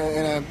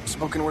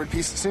spoken word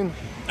piece soon.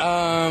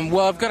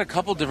 Well, I've got a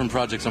couple different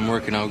projects I'm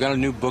working on. We've got a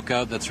new book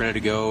out that's ready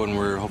to go, and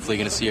we're hopefully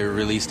going to see a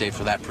release date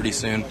for that pretty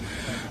soon.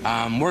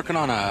 I'm working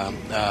on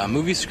a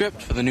movie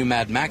script for the new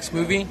Mad Max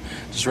movie,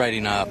 just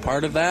writing a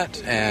part of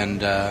that,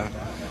 and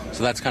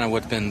so that's kind of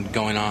what's been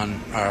going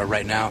on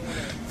right now.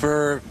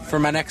 For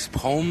my next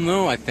poem,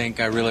 though, I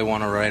think I really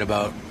want to write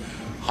about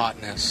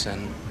hotness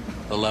and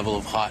the level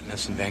of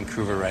hotness in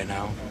Vancouver right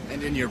now.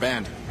 And in your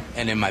band.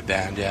 And in my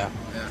band, yeah.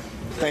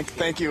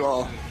 Thank you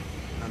all.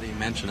 Now that you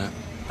mention it.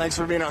 Thanks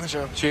for being on the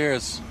show.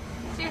 Cheers.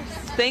 Cheers.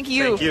 Thank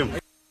you. Thank you.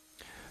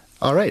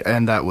 All right,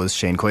 and that was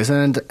Shane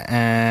Khoisan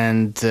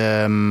and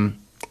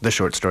the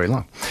short story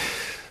long.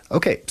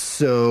 Okay,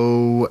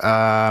 so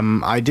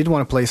I did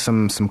want to play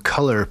some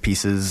color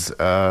pieces,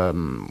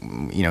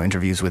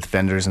 interviews with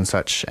vendors and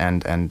such,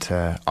 and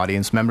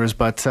audience members.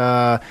 But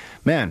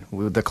man,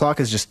 the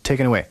clock is just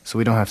ticking away, so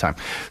we don't have time.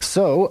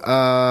 So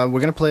we're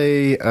gonna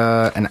play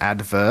an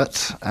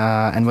advert,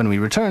 and when we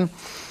return,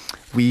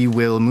 we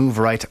will move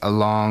right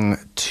along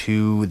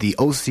to the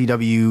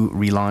OCW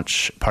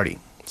relaunch party.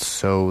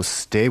 So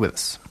stay with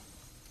us.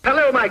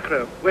 Hello,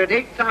 Micro. We're at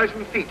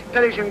 8,000 feet.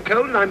 Perishing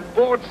cold and I'm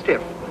bored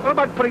stiff. What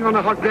about putting on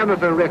a hot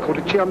gramophone record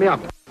to cheer me up?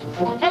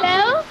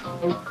 Hello?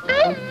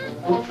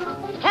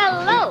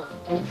 Hello?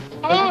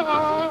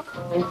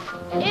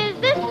 Is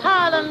this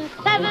Harlem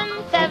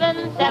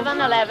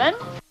 77711?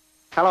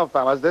 Hello,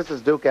 fellas. This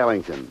is Duke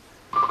Ellington.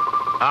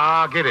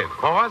 Get it.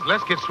 Boys,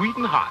 let's get sweet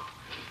and hot.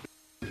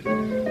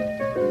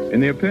 In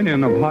the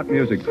opinion of hot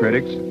music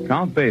critics,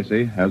 Count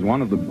Basie has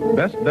one of the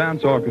best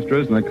dance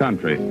orchestras in the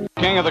country.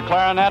 King of the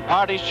Clarinet,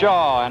 Artie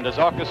Shaw, and his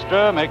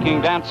orchestra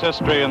making dance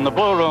history in the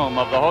Blue Room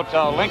of the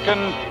Hotel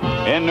Lincoln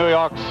in New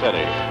York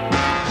City.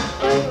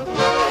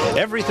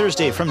 Every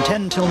Thursday from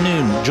 10 till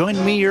noon,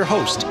 join me, your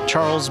host,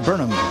 Charles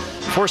Burnham,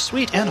 for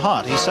Sweet and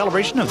Hot, a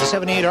celebration of the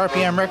 78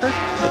 RPM record,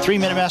 a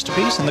 3-minute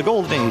masterpiece in the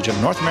golden age of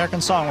North American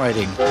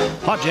songwriting.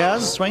 Hot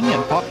jazz, swing,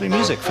 and popular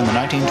music from the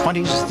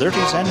 1920s,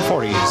 30s, and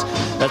 40s.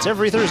 That's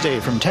every Thursday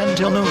from 10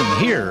 till noon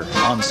here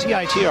on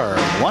CITR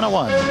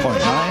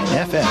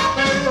 101.9 FM.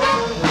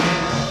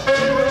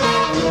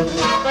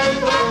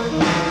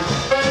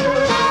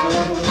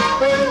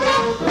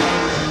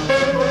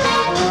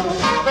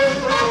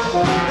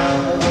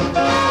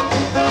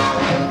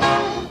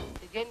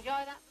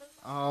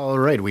 All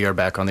right, we are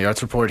back on the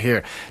Arts Report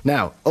here.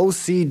 Now,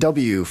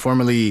 OCW,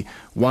 formerly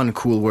One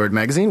Cool Word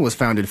magazine, was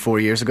founded 4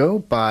 years ago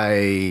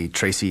by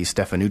Tracy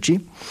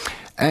Stefanucci.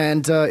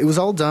 And it was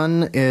all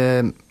done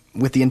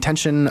with the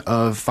intention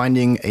of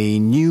finding a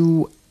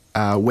new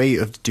way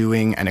of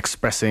doing and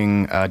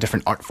expressing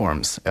different art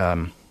forms,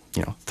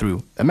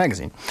 through a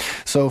magazine.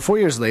 So 4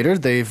 years later,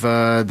 they've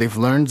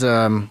learned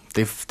from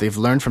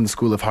the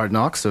School of Hard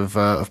Knocks of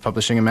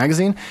publishing a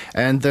magazine,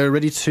 and they're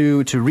ready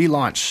to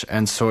relaunch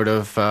and sort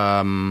of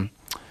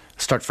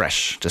start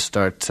fresh, just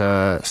start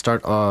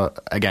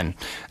again.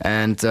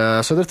 And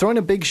so they're throwing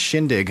a big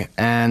shindig.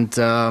 And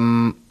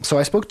so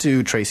I spoke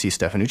to Tracy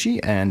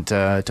Stefanucci and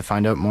to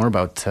find out more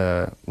about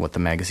what the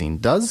magazine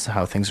does,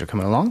 how things are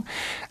coming along,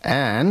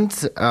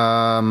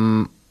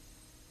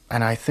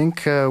 and I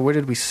think, where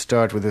did we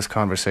start with this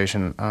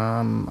conversation?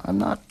 I'm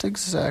not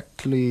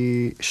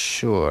exactly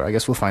sure. I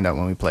guess we'll find out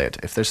when we play it.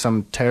 If there's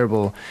some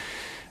terrible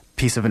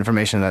piece of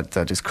information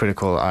that is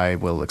critical, I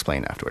will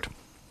explain afterward.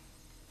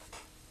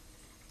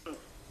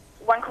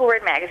 One Cool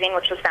Word magazine,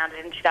 which was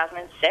founded in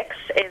 2006,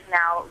 is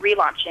now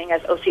relaunching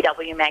as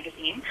OCW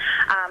magazine.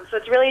 So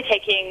it's really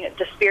taking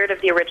the spirit of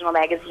the original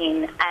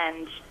magazine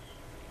and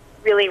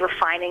really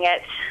refining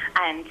it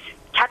and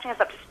catching us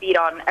up to speed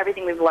on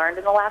everything we've learned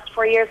in the last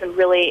 4 years and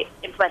really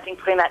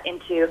putting that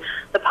into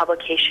the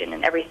publication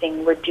and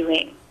everything we're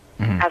doing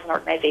as an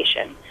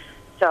organization.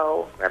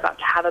 So we're about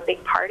to have a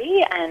big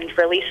party and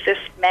release this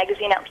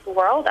magazine out to the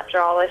world after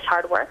all this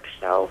hard work.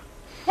 So,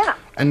 yeah.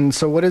 And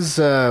so what does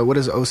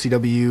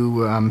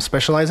OCW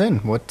specialize in?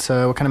 What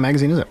kind of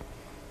magazine is it?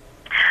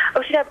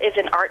 OCW is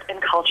an art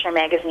and culture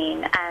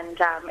magazine, and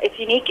it's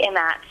unique in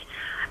that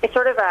it's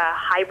sort of a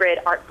hybrid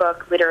art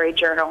book, literary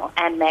journal,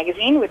 and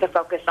magazine with a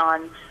focus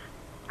on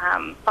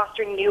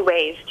fostering new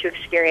ways to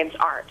experience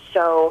art.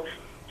 So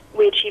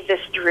we achieve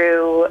this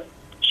through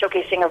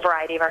showcasing a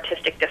variety of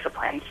artistic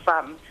disciplines,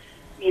 from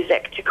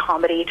music to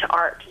comedy to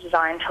art to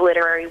design to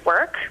literary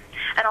work.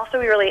 And also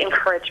we really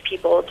encourage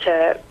people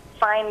to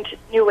find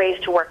new ways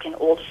to work in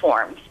old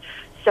forms.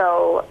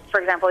 So,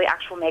 for example, the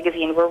actual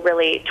magazine, we're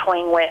really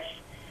toying with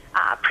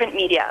print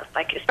media,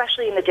 like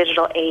especially in the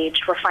digital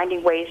age. We're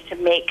finding ways to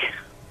make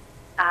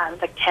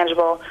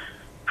tangible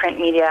print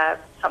media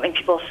something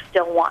people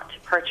still want to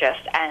purchase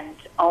and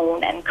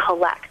own and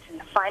collect,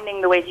 and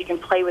finding the ways you can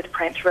play with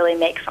print to really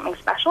make something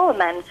special. And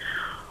then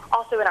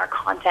also in our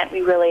content,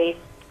 we really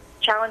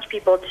challenge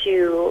people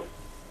to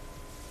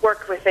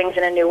work with things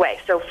in a new way.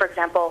 So, for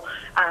example,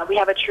 we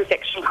have a true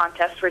fiction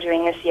contest we're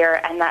doing this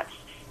year, and that's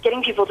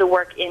getting people to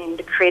work in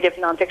the creative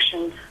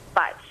nonfiction,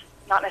 but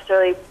not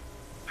necessarily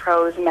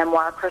prose,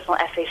 memoir, personal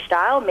essay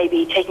style,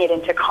 maybe taking it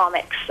into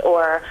comics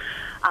or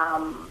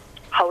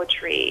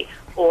poetry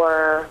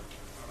or,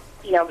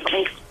 you know,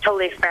 something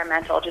totally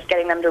experimental, just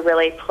getting them to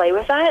really play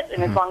with that.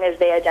 And as long as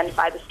they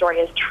identify the story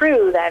as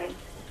true, then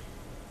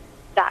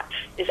that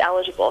is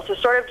eligible. So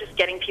sort of just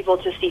getting people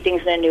to see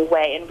things in a new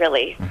way and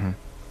really,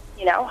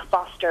 you know,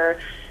 foster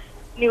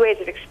new ways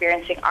of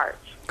experiencing art.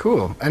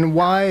 Cool. And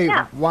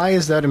why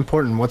is that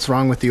important? What's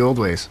wrong with the old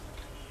ways?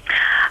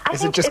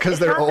 Is it just because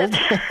they're old? It's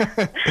not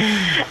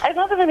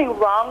that there's anything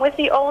wrong with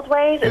the old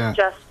ways. It's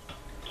just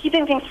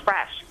keeping things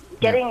fresh,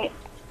 getting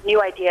new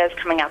ideas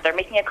coming out there,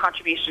 making a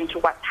contribution to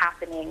what's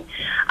happening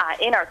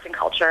in arts and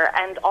culture,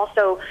 and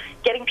also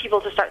getting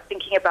people to start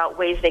thinking about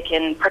ways they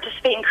can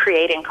participate in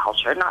creating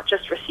culture, not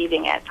just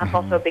receiving it. That's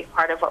also a big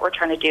part of what we're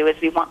trying to do, is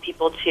we want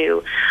people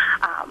to,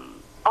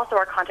 also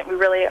our content, we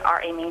really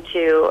are aiming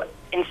to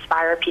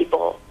inspire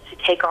people to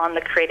take on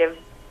the creative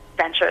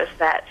ventures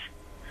that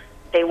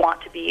they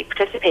want to be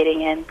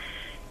participating in,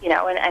 you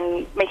know,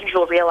 and making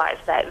people realize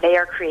that they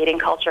are creating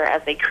culture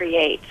as they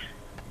create.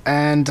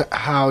 And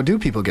how do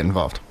people get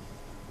involved?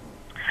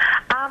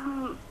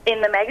 In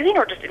the magazine,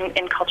 or just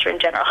in culture in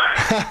general?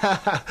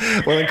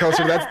 Well, in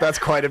culture, that's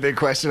quite a big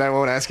question. I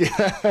won't ask you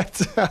that.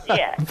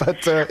 Yeah.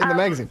 But in the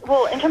magazine?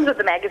 Well, in terms of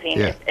the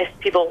magazine, if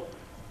people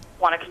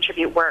want to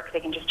contribute work, they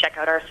can just check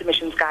out our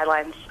submissions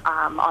guidelines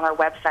on our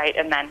website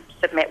and then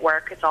submit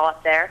work. It's all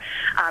up there.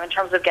 In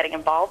terms of getting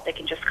involved, they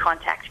can just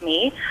contact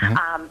me,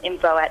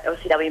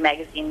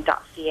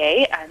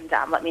 info@ocwmagazine.ca, and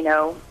let me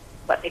know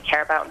what they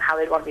care about and how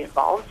they'd want to be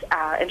involved.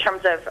 In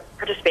terms of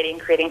participating in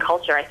creating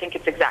culture, I think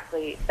it's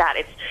exactly that.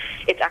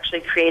 It's actually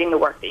creating the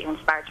work that you're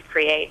inspired to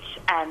create,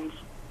 and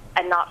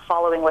not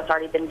following what's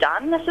already been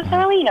done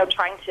necessarily. You know,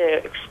 trying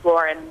to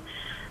explore and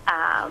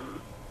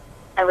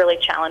really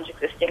challenge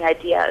existing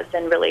ideas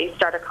and really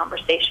start a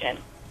conversation.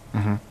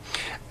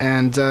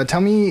 And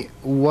tell me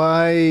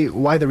why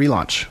the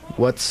relaunch?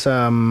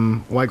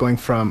 Why going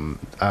from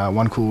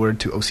One Cool Word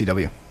to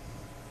OCW?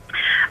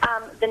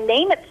 The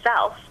name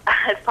itself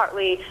is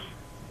partly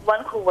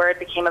One Cool Word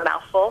became a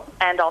mouthful,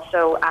 and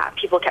also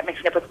people kept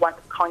mixing it with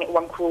calling it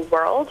One Cool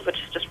World, which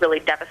is just really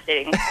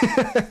devastating,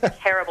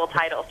 terrible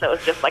title. So it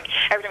was just like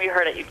every time you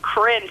heard it, you'd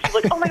cringe.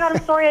 You're like, oh my God,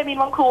 I'm sorry, I mean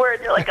One Cool Word.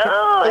 And you're like,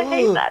 oh, I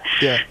hate that.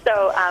 Yeah.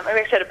 So we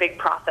actually had a big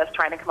process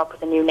trying to come up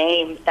with a new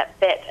name that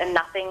fit, and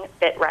nothing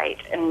fit right,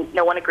 and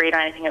no one agreed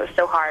on anything. It was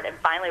so hard, and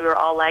finally we were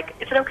all like,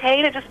 is it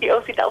okay to just be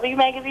OCW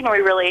Magazine? And we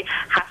really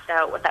hashed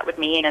out what that would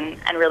mean, and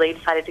really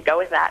decided to go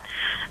with that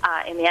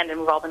in the end, and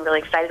we've all been really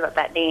excited about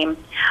that name.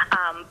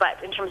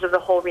 But in terms of the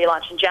whole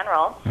relaunch in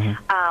general, it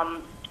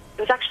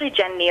was actually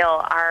Jen Neal,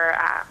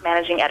 our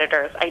managing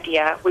editor's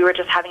idea. We were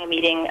just having a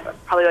meeting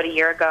probably about a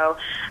year ago,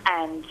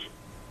 and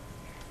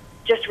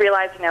just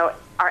realized, you know,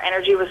 our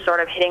energy was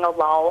sort of hitting a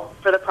lull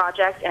for the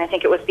project, and I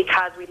think it was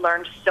because we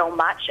learned so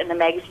much, and the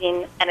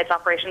magazine and its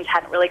operations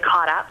hadn't really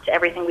caught up to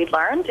everything we'd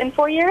learned in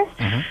 4 years.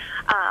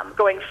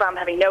 Going from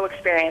having no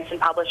experience in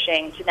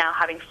publishing to now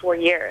having 4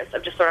 years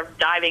of just sort of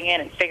diving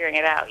in and figuring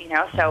it out, you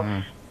know. So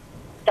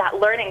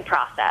that learning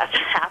process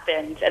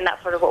happened, and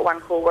that's sort of what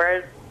One Cool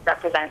Word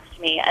represents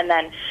to me. And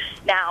then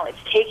now it's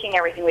taking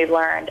everything we've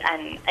learned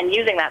and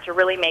using that to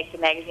really make the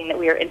magazine that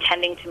we are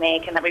intending to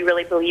make and that we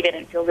really believe in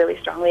and feel really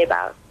strongly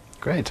about.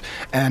 Great.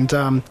 And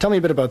tell me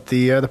a bit about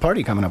the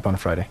party coming up on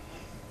Friday.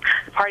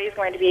 The party is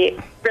going to be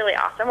really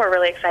awesome. We're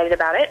really excited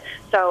about it.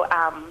 So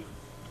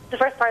the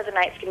first part of the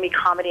night is going to be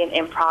comedy and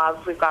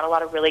improv. We've got a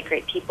lot of really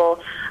great people.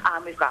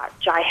 We've got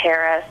Jai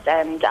Harris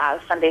and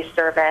Sunday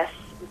Service.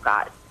 We've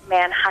got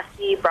Man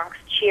Hussey, Bronx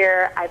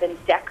Cheer, Ivan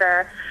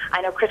Decker.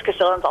 I know Chris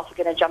Casillan's also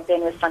going to jump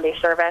in with Sunday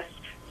Service.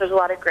 So there's a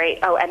lot of great...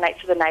 Oh, and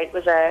Nights of the Night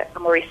was a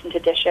more recent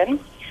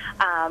addition.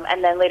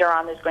 And then later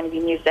on, there's going to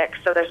be music.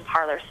 So there's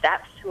Parlor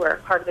Steps, who are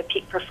part of the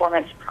Peak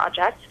Performance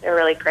Project. They're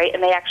really great.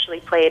 And they actually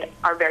played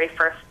our very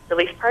first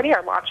release party,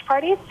 our launch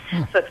party.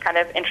 So it's kind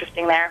of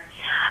interesting there.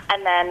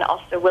 And then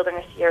also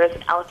Wilderness Years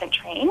and Elephant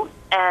Train.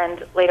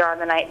 And later on in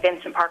the night,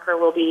 Vincent Parker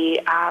will be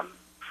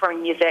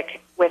performing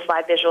music with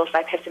live visuals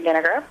by Piss and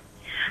Vinegar.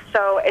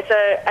 So it's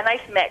a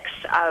nice mix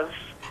of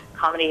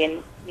comedy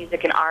and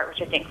music and art,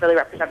 which I think really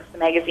represents the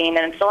magazine.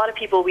 And it's a lot of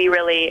people we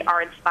really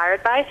are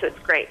inspired by, so it's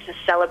great to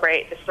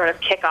celebrate this sort of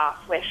kickoff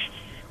with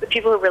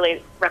people who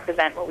really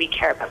represent what we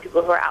care about,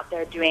 people who are out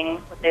there doing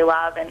what they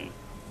love and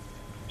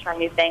trying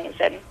new things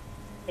and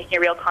making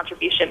a real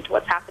contribution to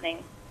what's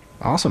happening.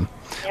 Awesome.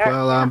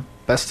 Well,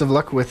 best of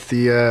luck with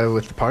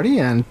the party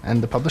and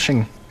the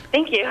publishing.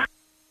 Thank you.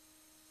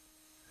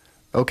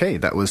 Okay,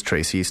 that was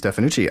Tracy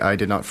Stefanucci. I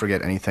did not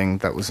forget anything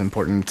that was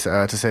important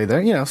to say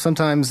there. You know,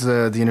 sometimes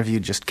the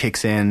interview just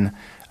kicks in,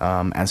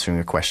 answering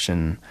a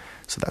question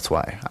So that's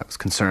why I was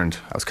concerned.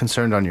 I was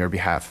concerned on your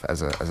behalf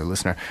as a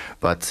listener,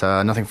 but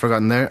nothing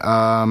forgotten there.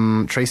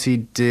 Tracy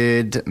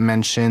did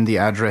mention the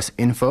address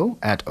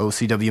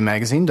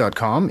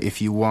info@ocwmagazine.com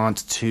if you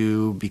want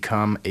to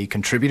become a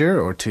contributor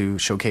or to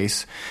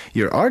showcase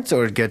your art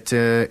or get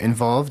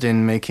involved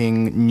in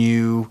making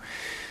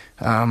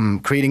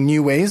creating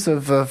new ways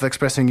of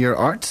expressing your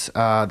art.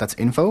 That's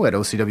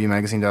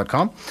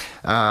info@ocwmagazine.com.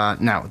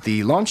 Now,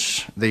 the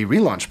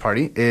relaunch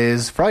party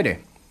is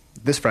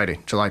this Friday,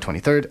 July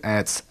 23rd.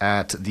 It's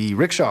at the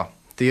Rickshaw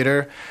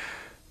Theatre,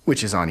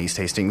 which is on East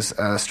Hastings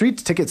Street.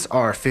 Tickets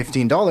are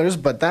 $15,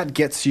 but that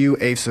gets you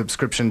a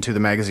subscription to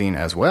the magazine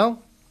as well.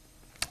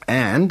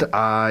 And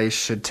I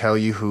should tell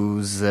you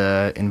who's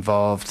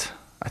involved.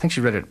 I think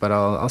she read it, but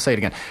I'll say it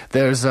again.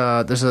 There's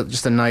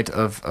just a night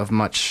of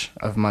much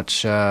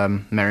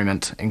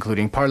merriment,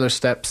 including Parlor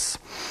Steps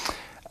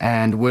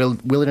and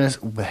Wilderness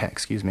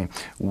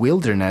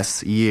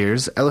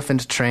Years,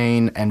 Elephant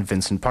Train, and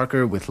Vincent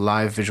Parker with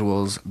live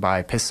visuals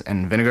by Piss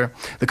and Vinegar,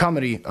 the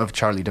comedy of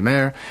Charlie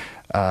DeMare,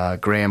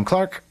 Graham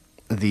Clark,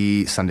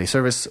 the Sunday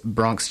Service,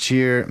 Bronx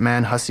Cheer,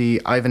 Man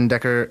Hussey, Ivan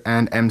Decker,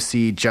 and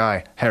MC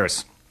Jai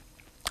Harris.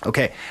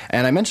 Okay,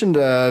 and I mentioned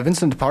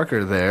Vincent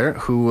Parker there,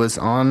 who was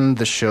on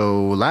the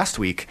show last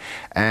week,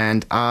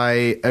 and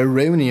I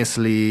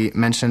erroneously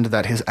mentioned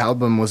that his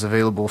album was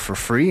available for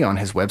free on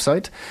his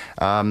website.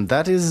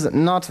 That is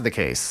not the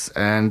case,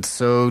 and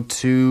so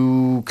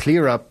to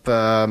clear up,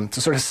 to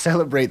sort of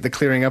celebrate the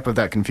clearing up of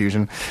that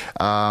confusion,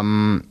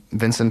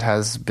 Vincent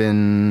has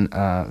been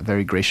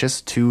very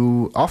gracious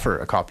to offer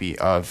a copy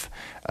of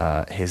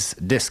his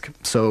disc.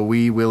 So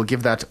we will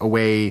give that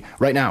away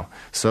right now.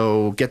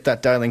 So get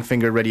that dialing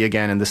finger ready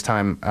again, and this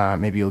time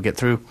maybe you'll get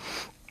through.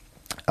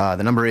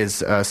 The number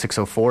is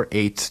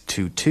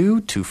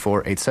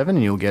 604-822-2487,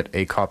 and you'll get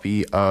a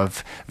copy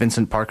of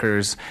Vincent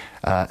Parker's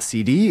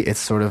CD. It's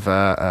sort of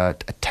a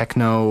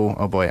techno.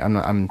 Oh boy,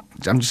 I'm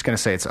just going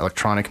to say it's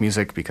electronic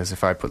music, because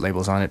if I put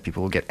labels on it,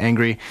 people will get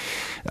angry.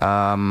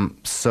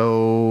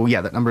 So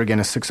yeah, that number again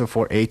is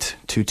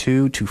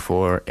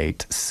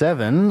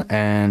 604-822-2487,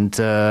 and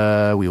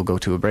we will go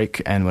to a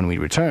break. And when we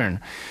return,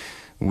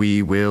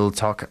 we will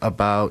talk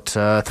about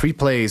 3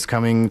 plays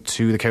coming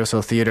to the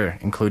Carousel Theatre,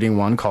 including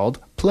one called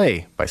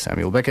Play by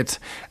Samuel Beckett,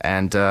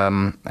 and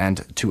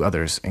 2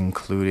 others,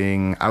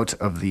 including Out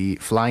of the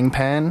Flying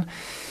Pan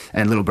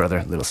and Little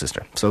Brother, Little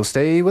Sister. So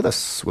stay with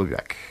us. We'll be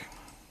back.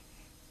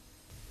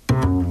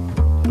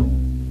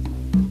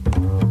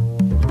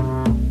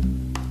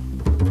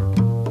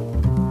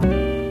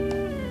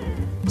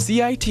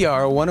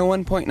 CITR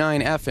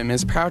 101.9 FM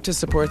is proud to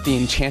support the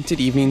Enchanted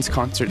Evenings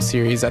concert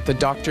series at the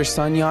Dr.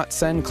 Sun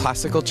Yat-sen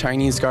Classical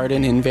Chinese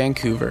Garden in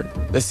Vancouver.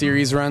 The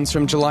series runs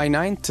from July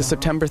 9th to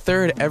September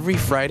 3rd every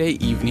Friday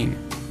evening.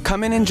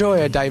 Come and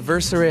enjoy a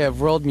diverse array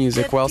of world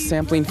music while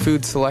sampling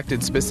food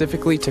selected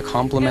specifically to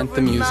complement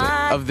the music.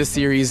 Of the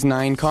series'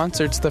 9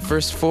 concerts, the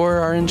first 4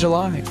 are in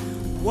July.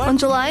 On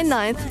July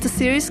 9th, the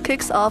series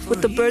kicks off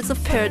with the Birds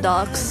of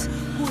Paradox,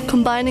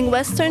 combining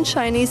Western,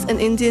 Chinese, and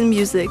Indian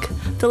music.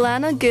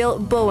 Delana Gale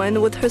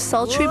Bowen with her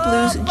sultry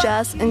blues,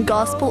 jazz, and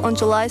gospel on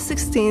July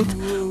 16th,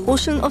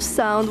 Ocean of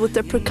Sound with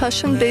their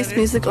percussion-based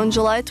music on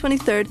July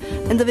 23rd,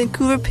 and the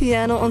Vancouver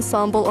Piano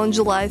Ensemble on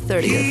July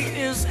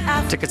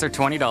 30th. Tickets are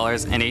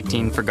 $20 and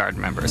 $18 for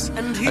garden members.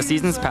 A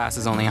season's pass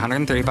is only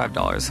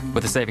 $135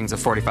 with a savings of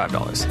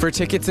 $45. For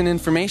tickets and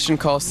information,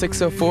 call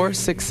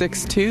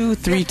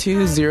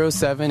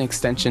 604-662-3207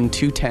 extension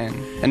 210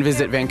 and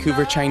visit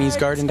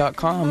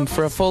VancouverChineseGarden.com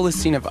for a full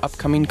listing of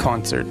upcoming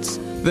concerts.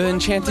 The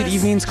Enchanted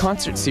Evenings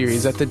concert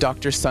series at the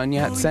Dr. Sun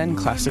Yat-sen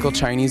Classical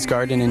Chinese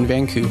Garden in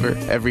Vancouver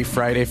every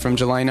Friday from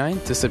July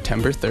 9th to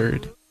September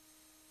 3rd.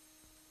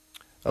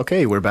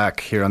 Okay, we're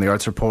back here on the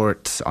Arts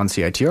Report on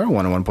CITR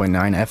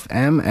 101.9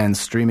 FM and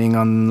streaming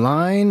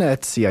online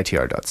at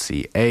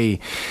citr.ca.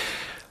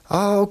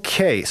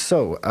 Okay,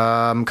 so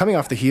coming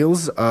off the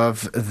heels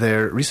of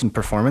their recent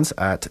performance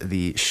at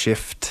the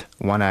Shift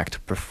One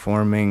Act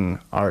Performing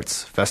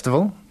Arts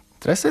Festival.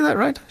 Did I say that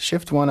right? The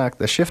Shift One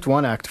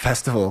Act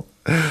Festival.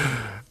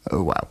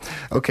 Oh, wow.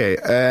 Okay,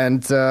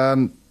 and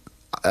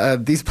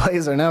these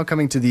plays are now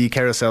coming to the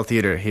Carousel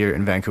Theatre here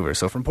in Vancouver.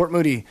 So from Port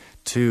Moody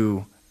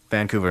to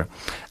Vancouver.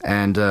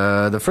 And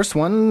the first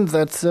one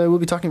that we'll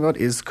be talking about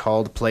is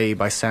called Play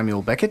by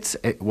Samuel Beckett.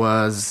 It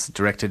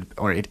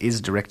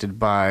is directed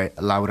by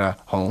Laura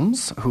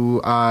Holmes,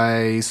 who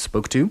I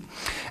spoke to.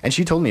 And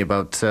she told me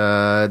about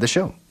the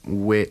show,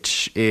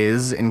 which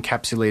is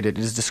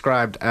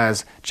described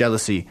as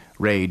jealousy,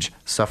 rage,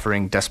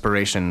 suffering,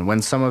 desperation.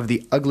 When some of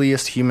the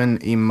ugliest human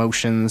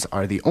emotions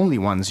are the only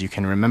ones you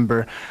can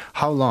remember,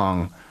 how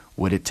long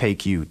would it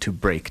take you to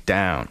break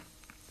down?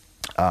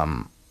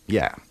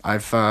 Yeah,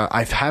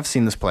 I've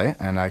seen this play,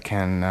 and I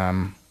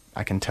can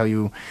I can tell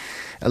you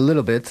a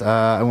little bit.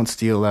 I won't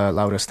steal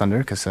Laura's thunder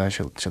because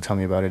she'll tell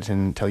me about it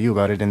and tell you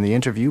about it in the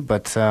interview.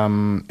 But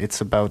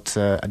it's about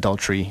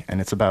adultery,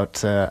 and it's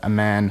about a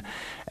man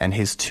and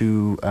his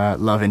two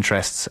love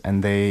interests,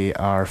 and they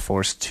are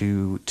forced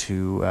to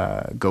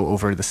go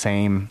over the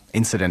same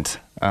incident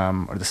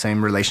or the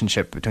same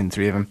relationship between the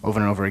three of them over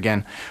and over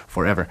again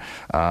forever.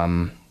 Why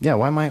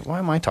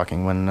am I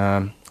talking when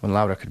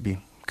Laura could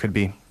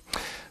be?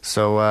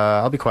 So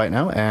I'll be quiet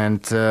now,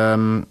 and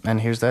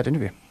here's that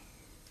interview.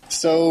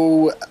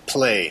 So,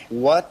 Play.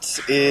 What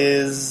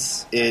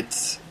is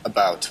it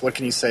about? What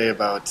can you say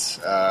about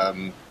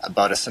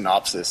a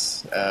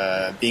synopsis?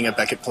 Being a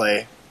Beckett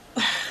play,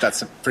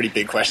 that's a pretty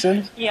big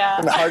question.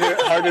 Yeah.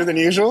 Harder than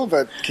usual,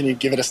 but can you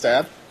give it a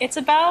stab? It's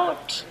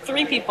about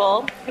three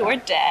people who are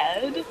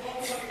dead,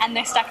 and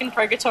they're stuck in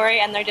purgatory,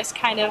 and they're just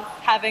kind of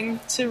having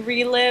to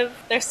relive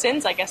their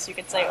sins, I guess you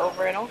could say,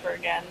 over and over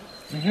again.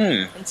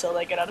 Mm-hmm. Until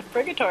they get out of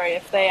purgatory,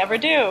 if they ever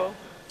do.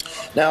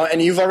 Now,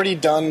 and you've already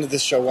done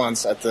this show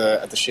once at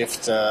the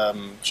Shift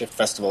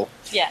Festival.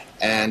 Yeah.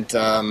 And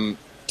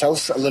tell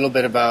us a little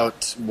bit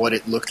about what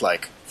it looked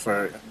like.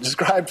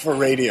 Describe for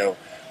radio.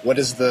 What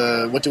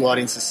do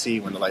audiences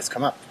see when the lights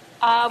come up?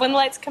 When the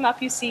lights come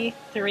up, you see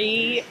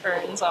three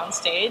urns on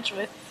stage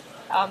with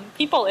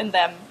people in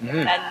them,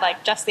 and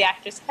like just the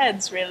actors'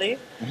 heads, really,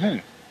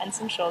 and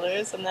some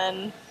shoulders, and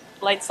then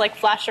lights like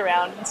flash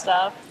around and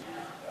stuff.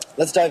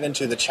 Let's dive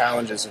into the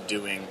challenges of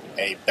doing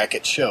a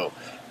Beckett show,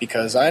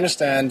 because I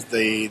understand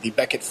the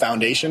Beckett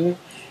Foundation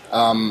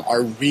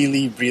are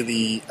really,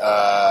 really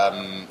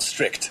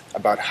strict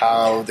about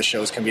how the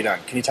shows can be done.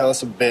 Can you tell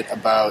us a bit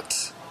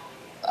about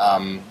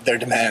their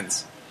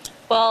demands?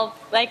 Well,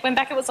 like when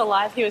Beckett was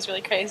alive, he was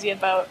really crazy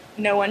about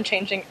no one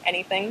changing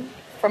anything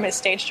from his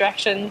stage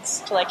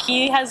directions to like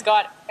he has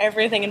got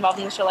everything involved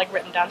in the show like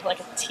written down to like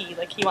a T.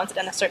 Like he wants it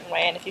done a certain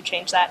way, and if you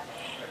change that,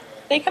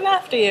 they come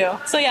after you.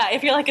 So yeah,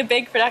 if you're like a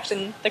big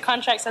production, the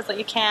contract says that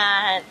you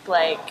can't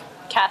like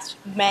cast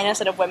men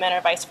instead of women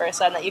or vice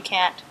versa, and that you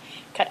can't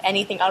cut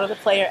anything out of the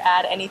play or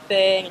add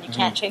anything, and you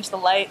can't change the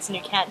lights, and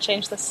you can't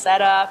change the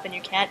setup, and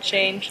you can't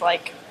change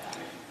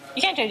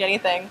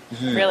anything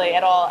really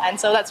at all. And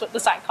so that's what the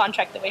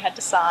contract that we had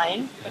to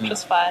sign, which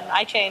was fun.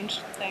 I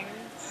changed things.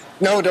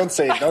 No, don't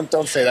say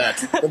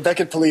that. The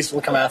Beckett police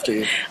will come after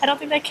you. I don't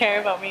think they care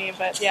about me,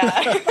 but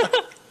yeah.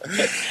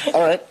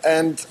 All right,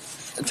 and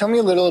tell me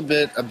a little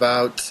bit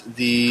about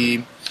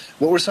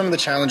what were some of the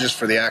challenges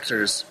for the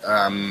actors,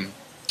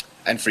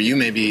 and for you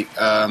maybe,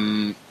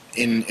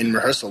 in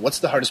rehearsal? What's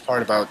the hardest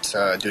part about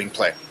doing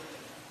play?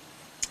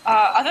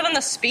 Other than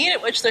the speed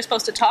at which they're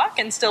supposed to talk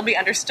and still be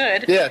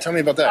understood. Yeah, tell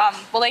me about that.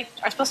 Well, they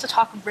are supposed to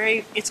talk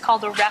it's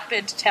called a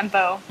rapid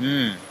tempo.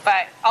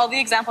 But all the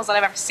examples that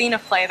I've ever seen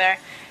of play, they're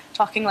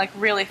talking like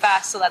really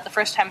fast so that the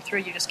first time through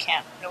you just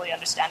can't really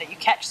understand it. You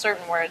catch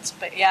certain words,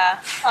 but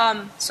yeah.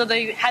 So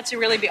they had to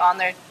really be on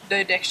their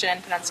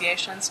diction,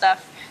 pronunciation and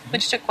stuff,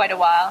 which took quite a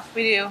while.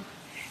 We do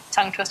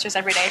tongue twisters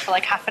every day for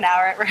like half an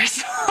hour at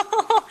rehearsal.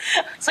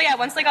 So yeah,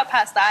 once they got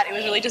past that, it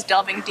was really just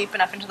delving deep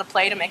enough into the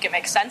play to make it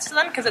make sense to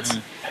them, because it's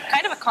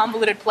kind of a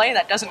convoluted play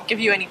that doesn't give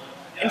you any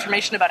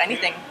information about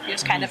anything. You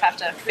just kind of have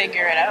to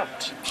figure it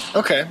out.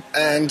 Okay,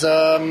 and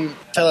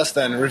tell us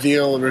then,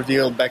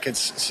 reveal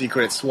Beckett's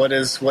secrets. What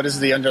is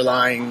the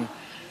underlying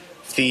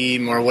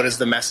theme, or what is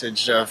the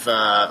message of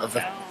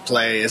the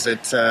play? Is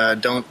it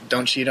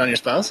don't cheat on your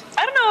spouse?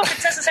 I don't know if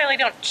it's necessarily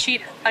don't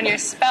cheat on your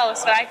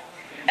spouse, but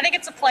I think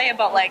it's a play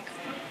about like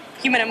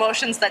human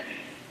emotions that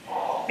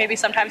maybe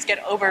sometimes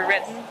get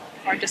overwritten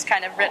or just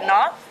kind of written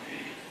off,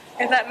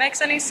 if that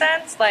makes any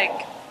sense. Like,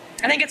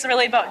 I think it's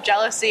really about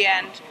jealousy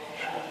and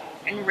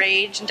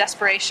rage and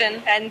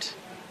desperation and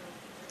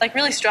like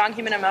really strong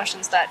human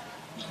emotions that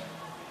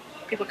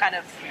people kind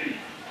of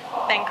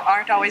think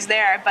aren't always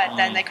there, but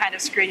then they kind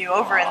of screw you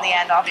over in the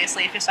end,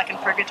 obviously, if you're stuck in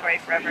purgatory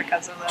forever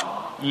because of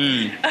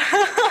them.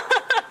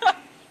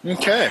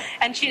 Okay.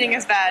 And cheating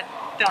is bad.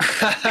 Don't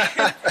do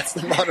it. That's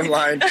the bottom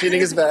line.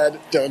 Cheating is bad.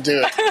 Don't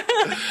do it.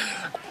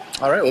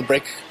 All right, we'll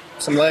break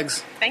some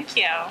legs. Thank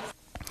you.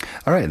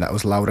 All right, that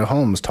was Laura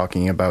Holmes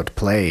talking about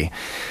play.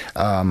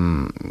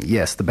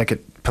 Yes, the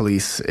Beckett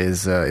police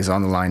is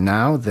on the line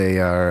now. They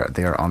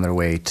are on their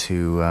way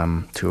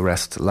to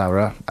arrest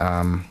Laura.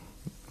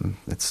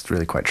 It's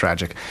really quite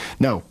tragic.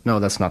 No,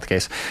 that's not the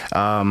case.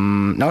 All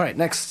right,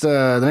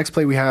 the next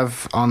play we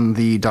have on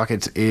the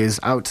docket is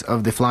Out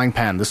of the Flying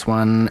Pan. This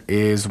one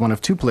is one of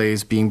two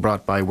plays being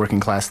brought by Working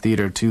Class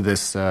Theatre to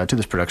this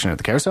production at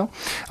the Carousel.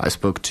 I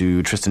spoke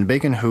to Tristan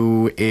Bacon,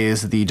 who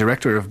is the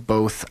director of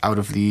both Out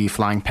of the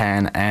Flying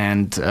Pan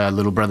and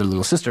Little Brother,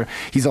 Little Sister.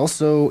 He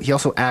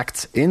also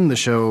acts in the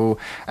show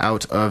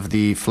Out of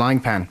the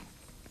Flying Pan.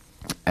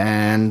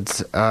 And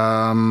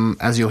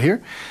as you'll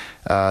hear,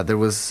 there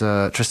was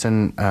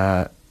Tristan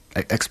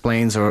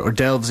explains or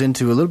delves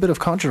into a little bit of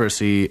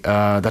controversy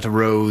that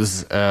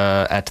arose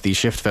at the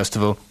Shift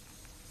Festival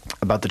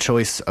about the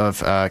choice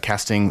of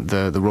casting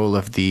the role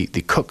of the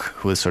cook,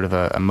 who is sort of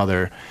a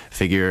mother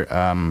figure,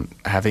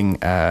 having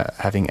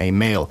a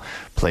male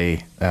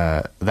play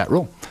that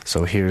role.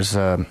 So here's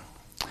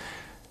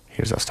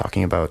here's us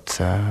talking about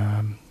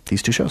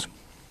these two shows.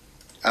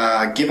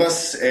 Give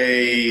us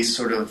a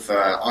sort of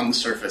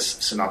on-the-surface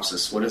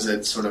synopsis. What is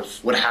it?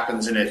 What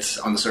happens in it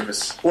on the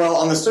surface? Well,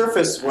 on the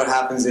surface, what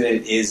happens in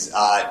it is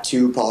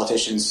two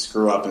politicians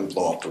screw up and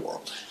blow up the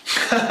world.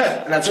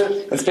 And that's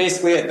it. That's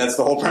basically it. That's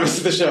the whole premise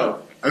of the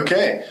show.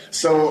 Okay,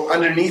 so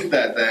underneath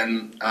that,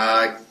 then,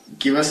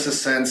 give us a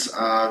sense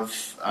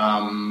of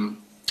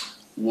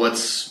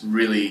what's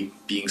really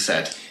being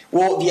said.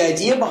 Well, the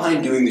idea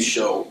behind doing the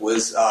show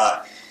was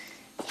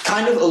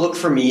kind of a look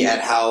for me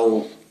at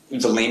how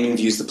the layman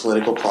views the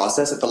political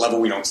process at the level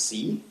we don't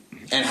see,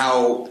 and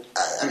how,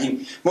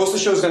 most of the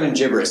show's done in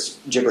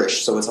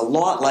gibberish, so it's a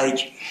lot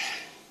like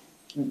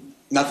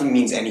nothing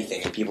means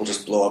anything, and people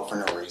just blow up for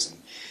no reason.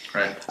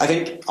 Right. I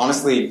think,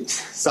 honestly,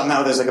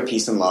 somehow there's like a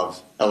peace and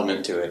love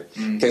element to it,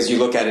 because you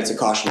look at it, it's a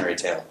cautionary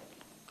tale.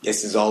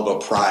 This is all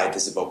about pride,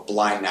 this is about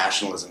blind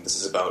nationalism, this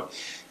is about,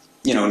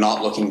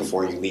 not looking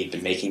before you leap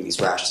and making these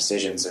rash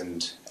decisions,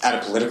 and at a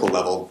political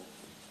level,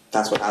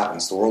 that's what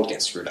happens. The world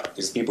gets screwed up.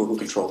 It's people who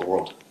control the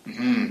world.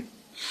 Mm-hmm.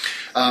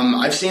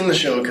 I've seen the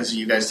show because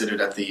you guys did it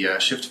at the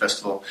Shift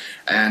Festival,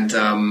 and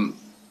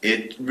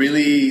it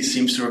really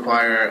seems to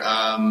require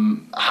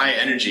high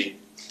energy,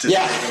 to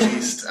say the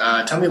least.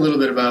 Tell me a little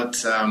bit about,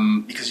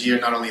 because you're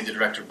not only the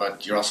director,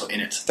 but you're also in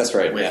it. That's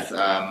right, with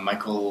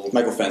Michael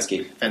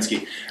Fensky.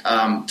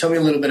 Tell me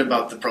a little bit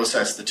about the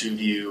process the two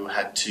of you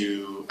had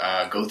to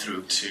go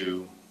through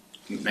to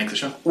make the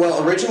show.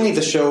 Well, originally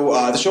the show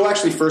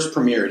actually first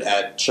premiered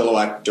at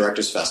Chilliwack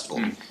Directors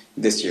Festival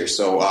this year.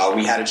 So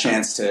we had a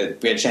chance to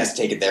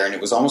take it there, and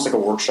it was almost like a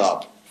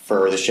workshop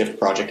for the Shift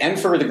project and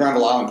for the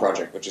Granville Island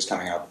project, which is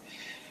coming up.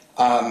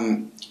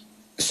 The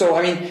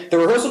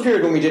rehearsal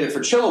period when we did it for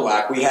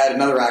Chilliwack, we had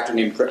another actor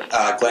named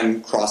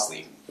Glenn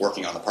Crossley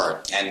working on the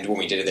part, and when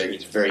we did it there, he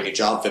did a very good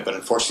job of it. But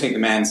unfortunately, the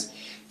man's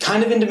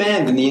kind of in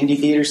demand in the indie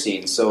theater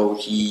scene, so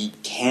he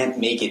can't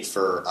make it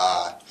for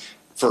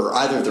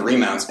either of the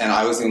remounts, and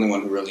I was the only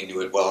one who really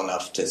knew it well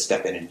enough to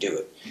step in and do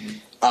it.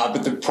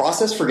 But the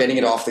process for getting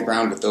it off the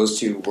ground with those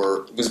two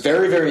was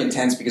very, very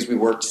intense, because we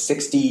worked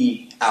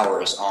 60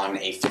 hours on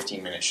a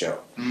 15-minute show.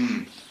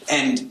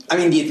 And,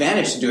 the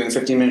advantage to doing a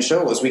 15-minute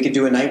show was we could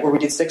do a night where we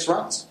did 6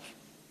 runs.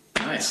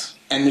 Nice.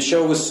 And the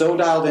show was so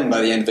dialed in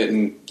by the end of it,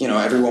 and,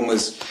 everyone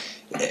was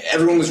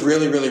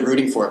really, really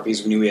rooting for it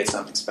because we knew we had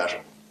something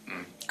special.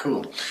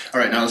 Cool.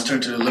 All right, now let's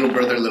turn to Little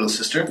Brother, Little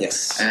Sister.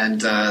 Yes.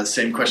 And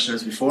same question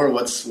as before.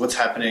 What's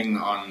happening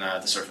on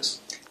the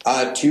surface?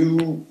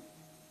 Two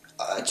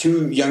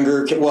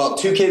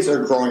kids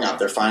are growing up.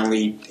 They're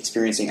finally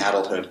experiencing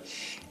adulthood,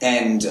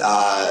 and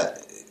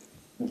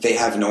they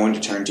have no one to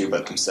turn to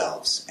but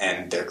themselves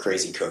and their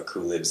crazy cook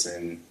who lives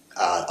in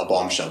a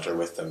bomb shelter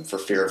with them for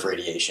fear of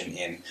radiation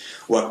in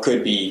what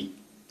could be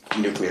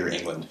nuclear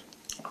England.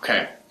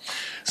 Okay.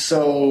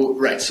 So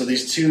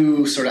these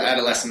two sort of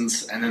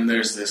adolescents, and then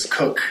there's this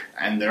cook,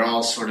 and they're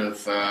all sort of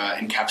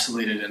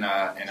encapsulated in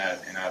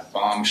a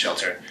bomb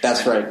shelter.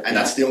 That's right. And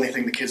that's the only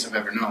thing the kids have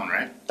ever known,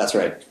 right? That's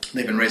right.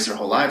 They've been raised their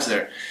whole lives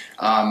there.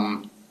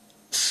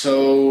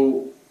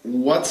 So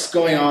what's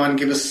going on?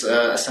 Give us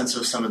a sense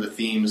of some of the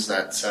themes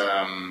that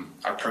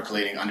are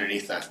percolating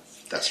underneath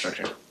that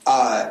structure.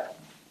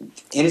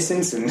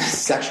 Innocence and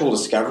sexual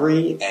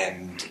discovery,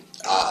 and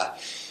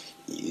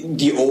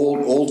the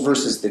old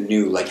versus the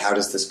new. Like, how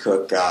does this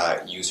cook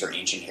use her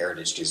ancient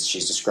heritage? Because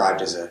she's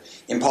described as a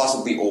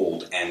impossibly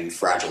old and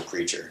fragile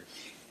creature.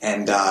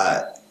 And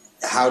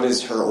how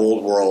does her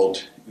old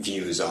world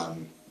views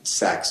on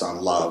sex,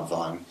 on love,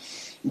 on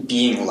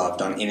being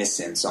loved, on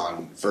innocence,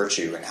 on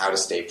virtue, and how to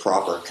stay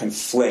proper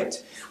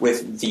conflict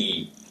with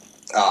the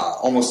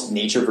almost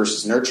nature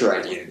versus nurture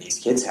idea that these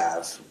kids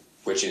have,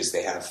 which is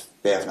they have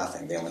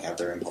nothing. They only have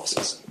their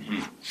impulses.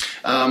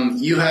 Mm-hmm.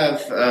 You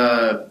have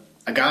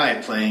a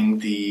guy playing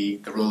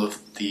the role of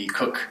the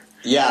cook.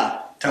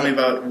 Yeah. Tell me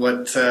about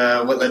what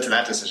led to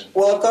that decision.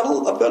 Well, I've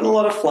gotten a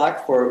lot of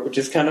flack for it, which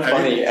is kind of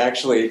funny,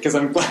 actually, because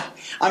I'm glad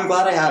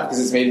I have, because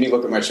it's made me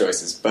look at my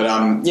choices. But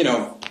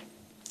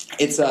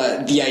it's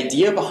the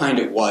idea behind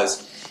it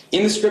was,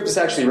 in the script it's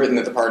actually written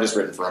that the part is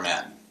written for a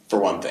man, for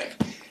one thing.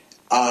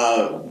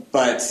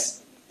 But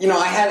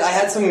I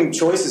had some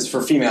choices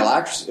for female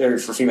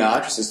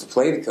actresses to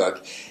play the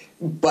cook,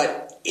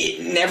 but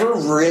it never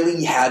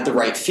really had the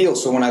right feel.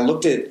 So when I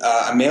looked at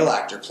a male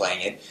actor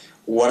playing it,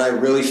 what I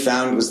really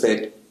found was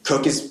that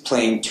Cook is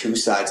playing two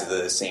sides of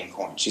the same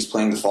coin. She's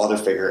playing the father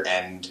figure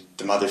and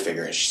the mother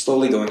figure, and she's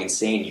slowly going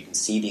insane. You can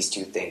see these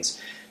two things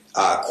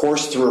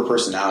course through her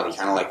personality,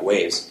 kind of like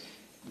waves.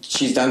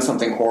 She's done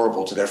something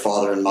horrible to their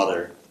father and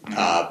mother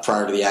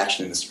prior to the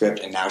action in the script,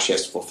 and now she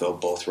has to fulfill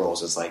both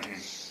roles as like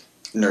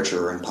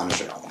nurturer and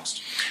punisher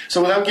almost.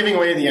 So without giving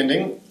away the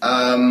ending,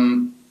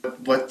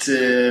 what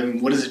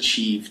is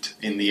achieved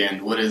in the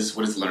end? What is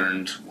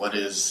learned? What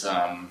is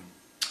the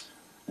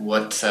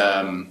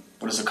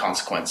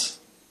consequence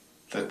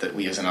that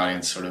we as an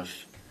audience sort of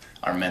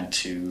are meant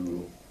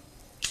to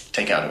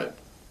take out of it?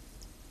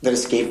 That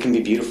escape can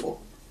be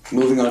beautiful.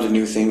 Moving on to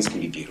new things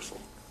can be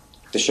beautiful.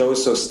 the show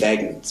is so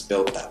stagnant. It's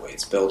built that way.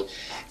 It's built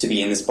to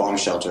be in this bomb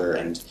shelter,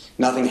 and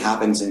nothing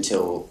happens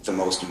until the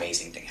most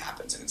amazing thing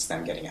happens, and it's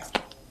them getting out.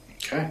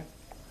 Okay.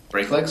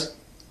 Break legs?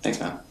 Thanks,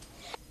 man.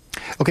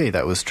 Okay,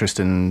 that was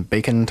Tristan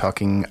Bacon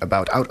talking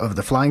about Out of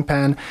the Flying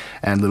Pan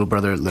and Little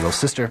Brother, Little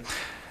Sister.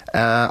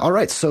 All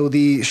right, so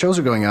the shows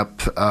are going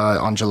up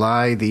on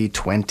July the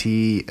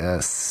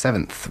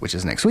 27th, which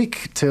is next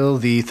week, till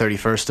the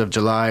 31st of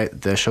July.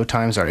 The show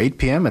times are 8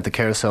 p.m. at the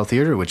Carousel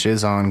Theatre, which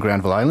is on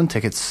Granville Island.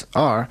 Tickets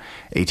are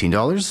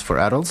 $18 for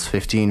adults,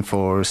 $15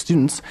 for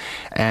students,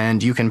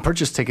 and you can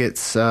purchase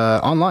tickets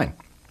online.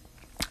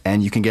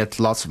 And you can get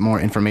lots more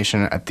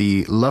information at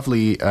the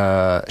lovely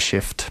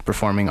Shift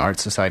Performing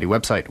Arts Society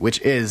website, which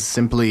is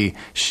simply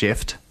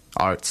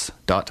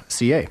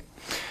shiftarts.ca.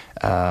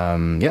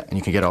 And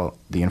you can get all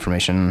the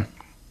information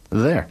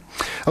there.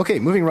 Okay,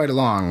 moving right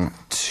along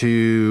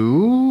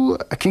to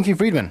Kinky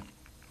Friedman.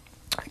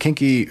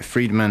 Kinky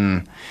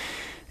Friedman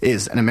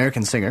is an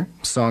American singer,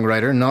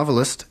 songwriter,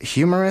 novelist,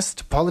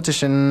 humorist,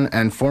 politician,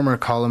 and former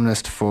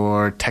columnist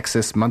for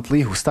Texas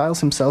Monthly, who styles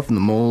himself in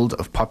the mold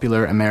of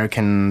popular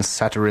American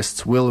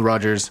satirists Will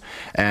Rogers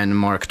and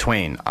Mark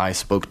Twain. I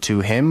spoke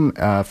to him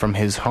from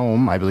his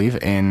home, I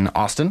believe, in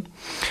Austin,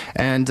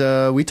 and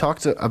we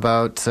talked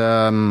about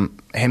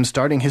him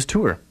starting his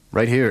tour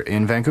right here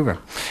in Vancouver,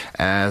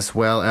 as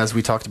well as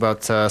we talked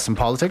about some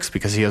politics,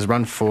 because he has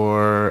run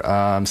for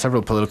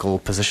several political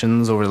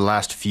positions over the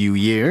last few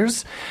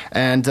years.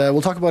 And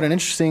we'll talk about an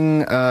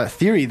interesting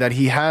theory that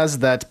he has,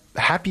 that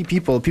happy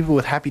people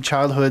with happy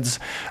childhoods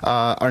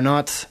are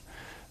not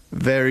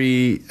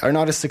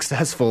as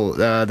successful.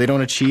 They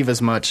don't achieve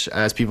as much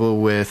as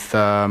people with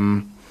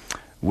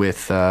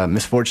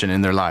misfortune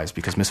in their lives,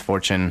 because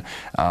misfortune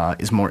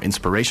is more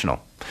inspirational.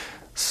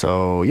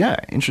 So yeah,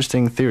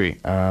 interesting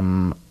theory.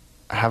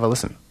 Have a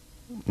listen.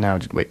 Now,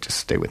 just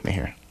stay with me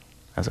here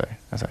as I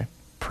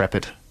prep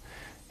it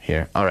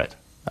here. All right,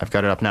 I've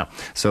got it up now.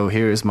 So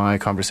here is my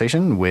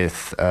conversation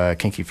with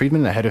Kinky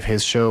Friedman ahead of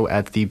his show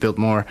at the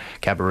Biltmore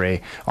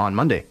Cabaret on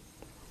Monday.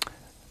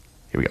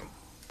 Here we go.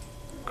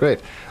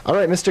 Great. All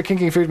right, Mr.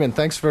 Kinky Friedman,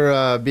 thanks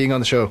for being on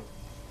the show.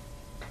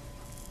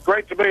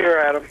 Great to be here,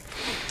 Adam.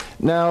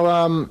 Now,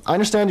 I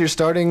understand you're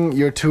starting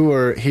your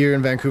tour here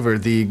in Vancouver,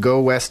 the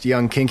Go West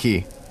Young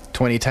Kinky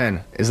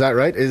 2010. Is that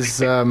right?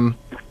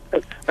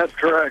 That's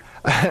correct.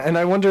 And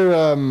I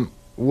wonder,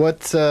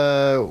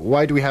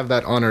 why do we have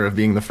that honor of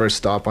being the first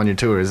stop on your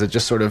tour? Is it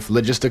just sort of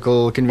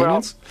logistical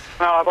convenience?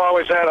 Well, I've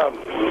always had a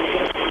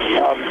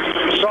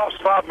soft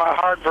spot in my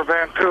heart for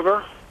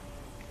Vancouver,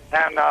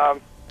 and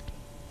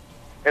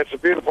it's a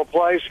beautiful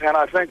place, and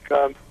I think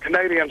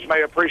Canadians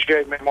may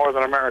appreciate me more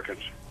than Americans.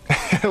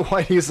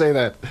 Why do you say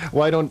that?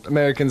 Why don't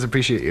Americans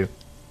appreciate you?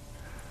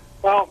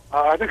 Well,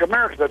 I think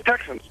the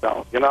Texans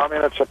don't.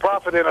 It's a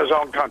prophet in his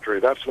own country.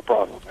 That's the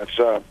problem. It's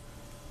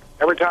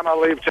every time I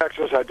leave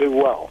Texas, I do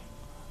well.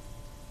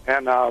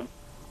 And when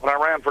I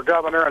ran for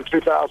governor in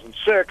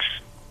 2006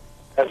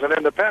 as an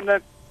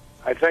independent,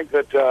 I think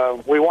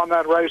that we won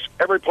that race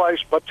every place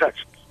but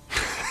Texas.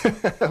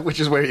 Which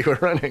is where you were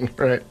running,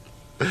 right?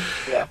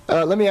 Yeah.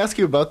 Let me ask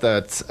you about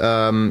that.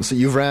 So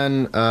you've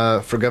ran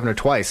for governor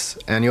twice,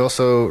 and you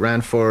also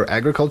ran for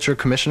agriculture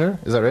commissioner.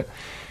 Is that right?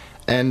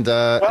 And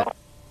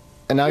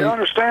and now you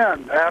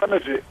understand, Adam,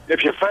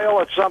 if you fail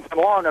at something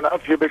long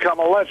enough, you become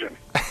a legend.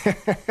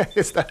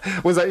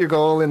 Was that your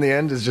goal in the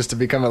end, is just to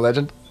become a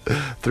legend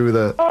through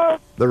the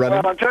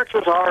running? Well, in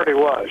Texas, I already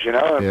was,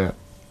 Yeah.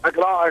 I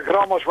could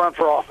almost run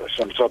for office.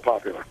 I'm so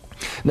popular.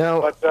 Now,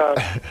 but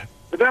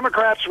the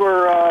Democrats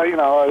were,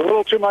 a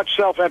little too much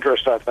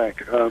self-interest, I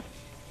think. In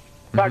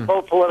fact,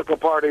 both political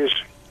parties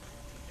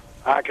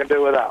I can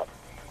do without.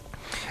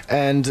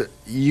 And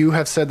you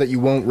have said that you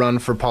won't run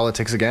for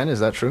politics again. Is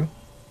that true?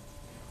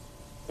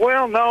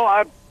 Well, no,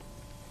 I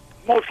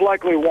most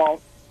likely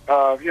won't.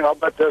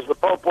 But does the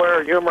Pope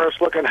wear a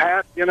humorous-looking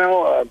hat?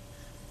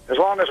 As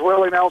long as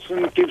Willie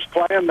Nelson keeps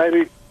playing,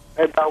 maybe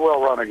I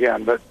will run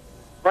again. But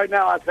right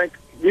now, I think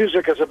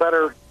music is a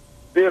better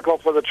vehicle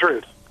for the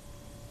truth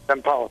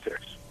than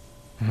politics.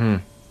 Mm-hmm.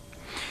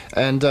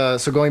 And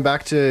so going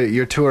back to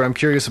your tour, I'm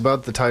curious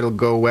about the title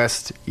Go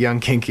West Young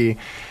Kinky.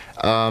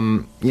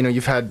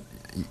 You've had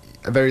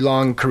a very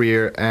long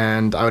career,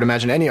 and I would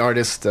imagine any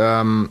artist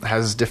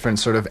has different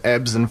sort of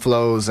ebbs and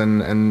flows,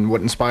 and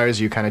what inspires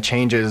you kind of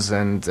changes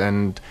and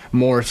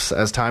morphs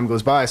as time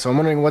goes by. So I'm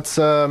wondering what's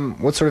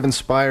sort of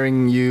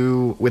inspiring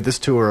you with this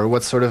tour, or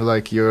what's sort of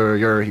like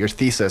your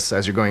thesis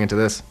as you're going into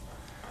this?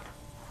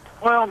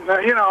 Well,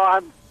 I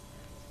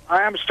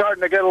am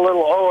starting to get a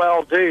little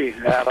OLD,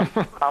 Adam.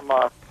 I'm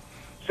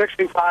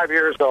 65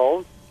 years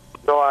old,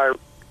 so I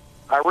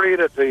read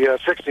at the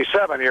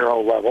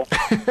 67-year-old level.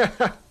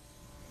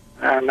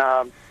 And,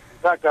 in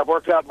fact, I've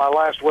worked out my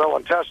last will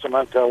and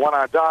testament. When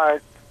I die,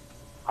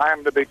 I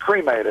am to be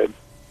cremated,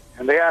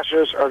 and the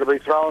ashes are to be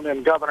thrown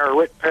in Governor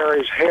Rick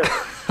Perry's hair.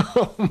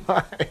 Oh,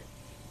 my.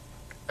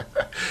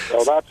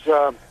 So that's...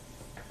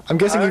 I'm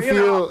guessing you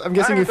feel... I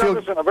haven't done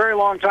this in a very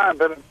long time,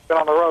 been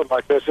on the road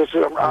like this.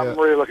 I'm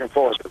really looking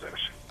forward to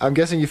this. I'm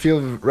guessing you feel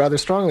rather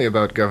strongly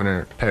about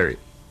Governor Perry.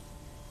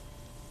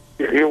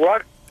 You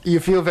what? You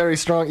feel very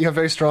strong. You have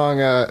very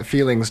strong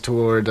feelings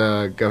toward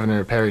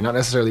Governor Perry, not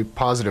necessarily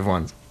positive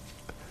ones.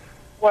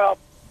 Well,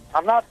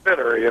 I'm not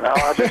bitter, you know.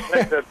 I just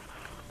think that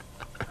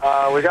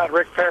we got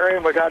Rick Perry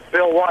and we got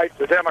Bill White,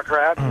 the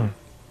Democrat.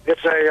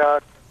 It's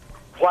a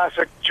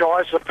classic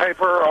choice of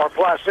paper or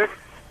plastic,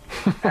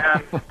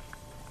 and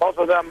both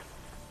of them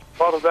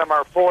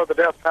are for the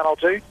death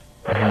penalty.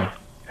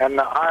 And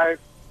I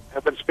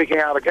have been speaking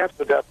out against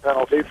the death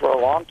penalty for a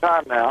long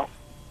time now.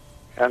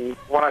 And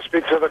when I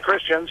speak to the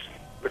Christians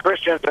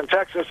in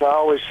Texas, I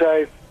always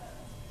say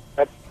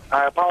that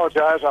I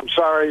apologize. I'm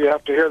sorry you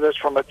have to hear this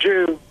from a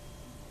Jew.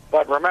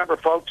 But remember,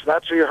 folks,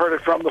 that's who you heard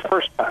it from the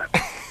first time.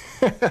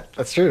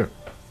 That's true.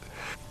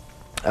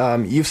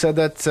 You've said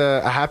that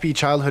a happy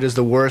childhood is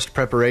the worst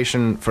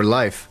preparation for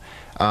life.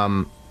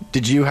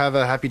 Did you have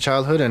a happy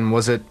childhood, and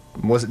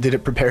did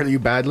it prepare you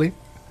badly?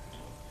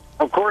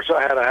 Of course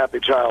I had a happy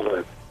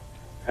childhood,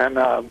 and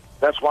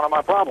that's one of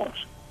my problems.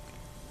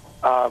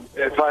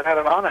 If I'd had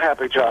an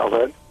unhappy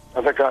childhood,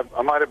 I think I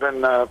might have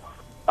been not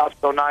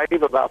so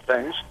naive about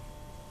things.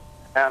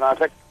 And I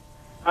think,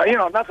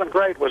 nothing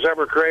great was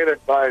ever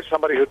created by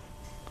somebody who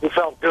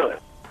felt good.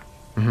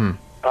 Mm-hmm.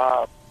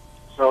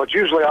 So it's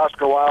usually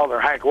Oscar Wilde or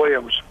Hank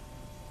Williams,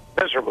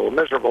 miserable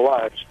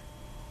lives,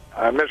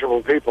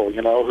 miserable people,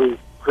 who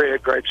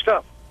create great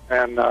stuff.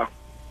 And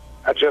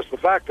that's just the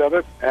fact of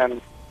it.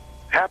 And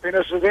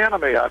happiness is the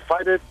enemy. I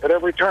fight it at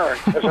every turn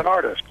as an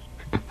artist.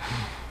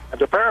 And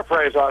to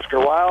paraphrase Oscar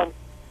Wilde,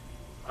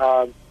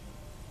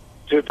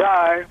 to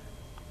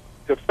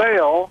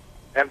fail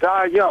and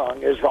die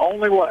young is the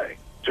only way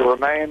to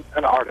remain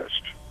an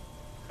artist.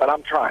 But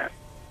I'm trying.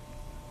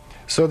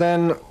 So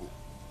then,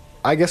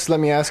 I guess let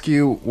me ask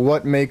you,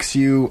 what makes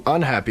you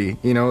unhappy?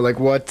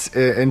 What?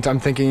 And I'm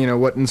thinking,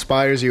 what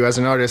inspires you as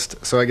an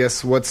artist? So I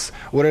guess what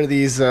are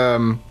these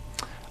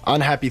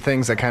unhappy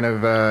things that kind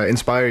of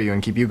inspire you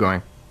and keep you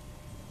going?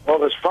 Well,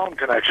 this phone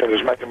connection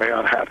is making me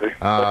unhappy.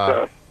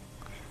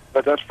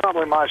 But that's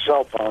probably my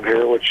cell phone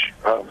here, which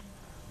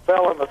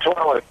fell in the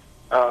toilet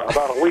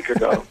about a week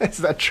ago. Is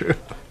that true?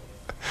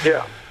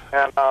 Yeah.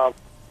 And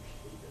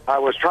I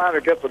was trying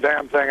to get the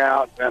damn thing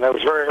out, and it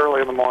was very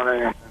early in the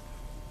morning. And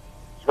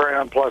it's a very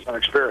unpleasant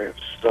experience.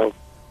 So,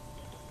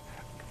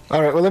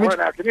 all right. Well, let me.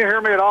 Now, can you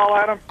hear me at all,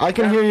 Adam? I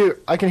can hear you.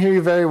 I can hear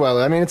you very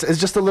well. I mean, it's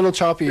just a little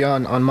choppy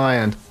on my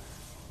end.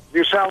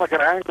 You sound like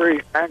an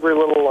angry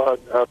little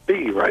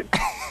bee, right?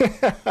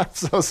 I'm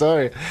so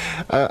sorry.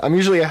 I'm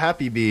usually a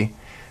happy bee.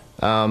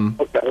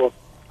 Okay, well,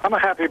 I'm a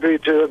happy bee,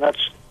 too, and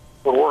that's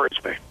what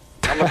worries me.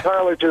 I'm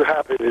entirely too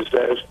happy these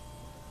days.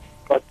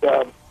 But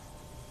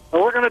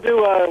we're going to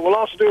we'll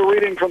also do a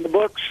reading from the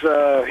books,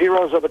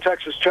 Heroes of a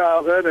Texas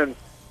Childhood, and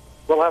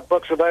we'll have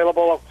books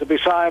available to be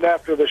signed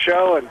after the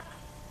show, and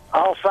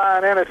I'll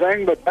sign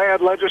anything but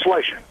bad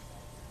legislation.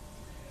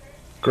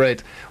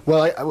 Great.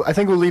 Well, I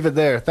think we'll leave it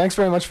there. Thanks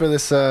very much for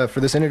this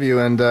interview,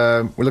 and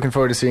we're looking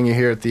forward to seeing you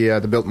here at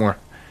the Biltmore.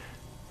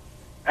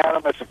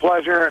 Adam, it's a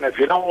pleasure, and if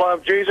you don't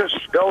love Jesus,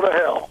 go to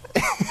hell.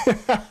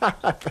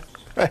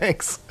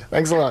 Thanks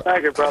a lot.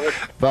 Thank you, brother.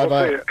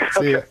 Bye-bye.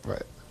 See you.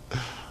 Bye.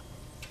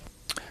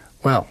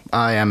 Well,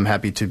 I am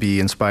happy to be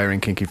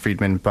inspiring Kinky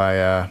Friedman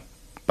by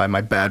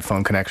my bad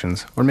phone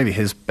connections, or maybe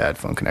his bad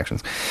phone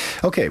connections.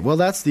 Okay, well,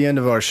 that's the end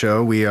of our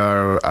show. We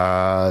are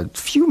a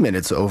few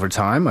minutes over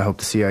time. I hope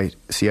the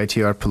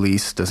CITR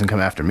police doesn't come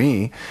after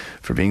me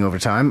for being over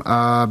time.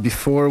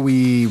 Before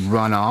we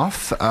run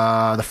off,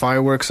 the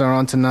fireworks are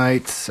on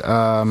tonight for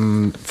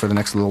the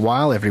next little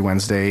while, every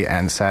Wednesday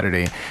and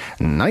Saturday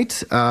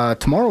night.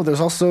 Tomorrow,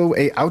 there's also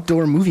a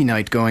outdoor movie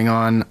night going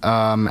on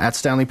at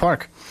Stanley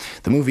Park.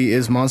 The movie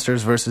is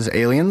Monsters vs.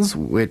 Aliens,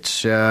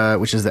 which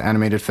is the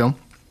animated film.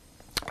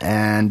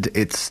 And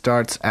it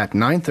starts at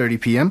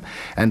 9:30 p.m.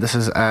 and this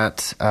is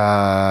at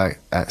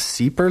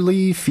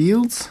Seeperley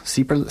Fields,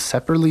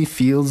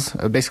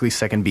 basically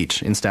Second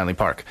Beach in Stanley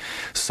Park.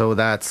 So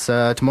that's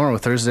tomorrow,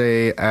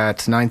 Thursday at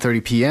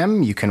 9:30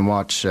 p.m. You can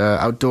watch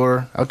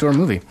outdoor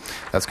movie.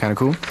 That's kind of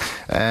cool.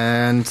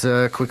 And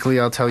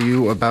quickly, I'll tell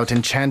you about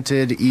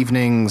Enchanted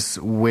Evenings,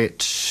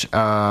 which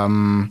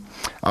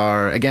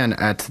are again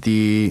at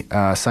the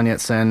Sun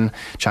Yat-sen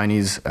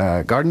Chinese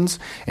Gardens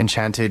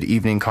Enchanted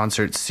Evening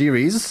Concert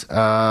Series,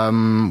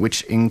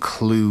 which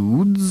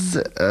includes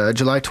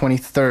July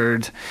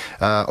 23rd,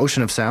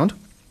 Ocean of Sound,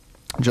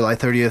 July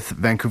 30th,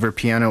 Vancouver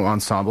Piano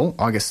Ensemble,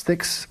 August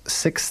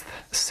 6th,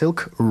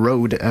 Silk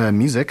Road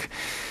Music,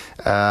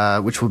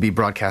 which will be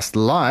broadcast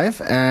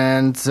live,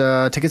 and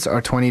tickets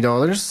are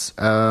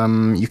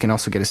 $20. You can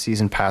also get a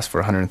season pass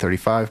for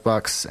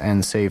 $135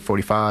 and save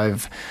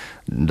 $45.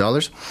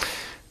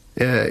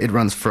 It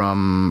runs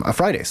from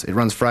Fridays. It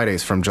runs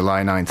Fridays from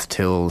July 9th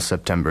till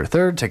September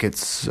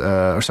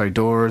 3rd.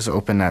 Doors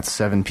open at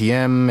 7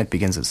 p.m. It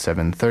begins at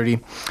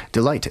 7:30.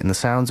 Delight in the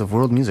sounds of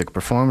world music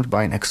performed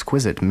by an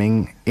exquisite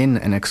Ming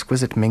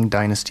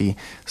Dynasty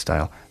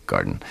style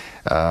garden.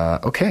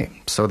 Okay,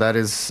 so that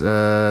is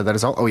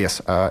all. Oh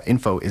yes,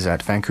 info is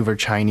at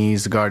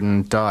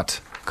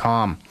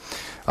VancouverChineseGarden.com.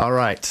 All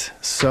right,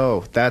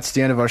 so that's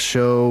the end of our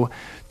show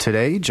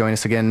today. Join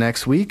us again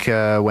next week,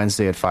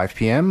 Wednesday at 5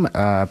 p.m.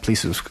 Please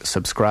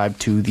subscribe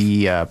to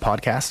the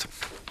podcast,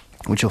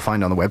 which you'll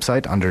find on the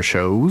website under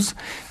shows.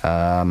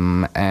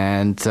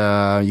 And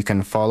you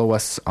can follow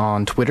us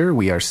on Twitter.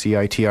 We are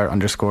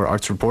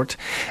CITR_Arts Report.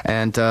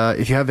 And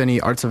if you have any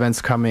arts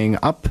events coming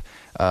up,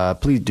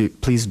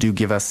 please do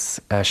give us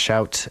a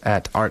shout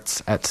at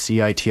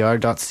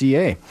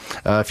arts@citr.ca.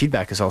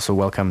 Feedback is also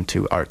welcome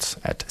to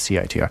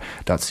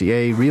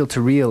arts@citr.ca. Reel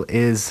to Reel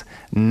is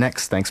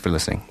next. Thanks for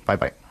listening.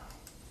 Bye-bye.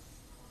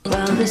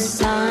 Well, the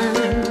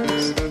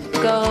sun's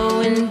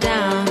going down.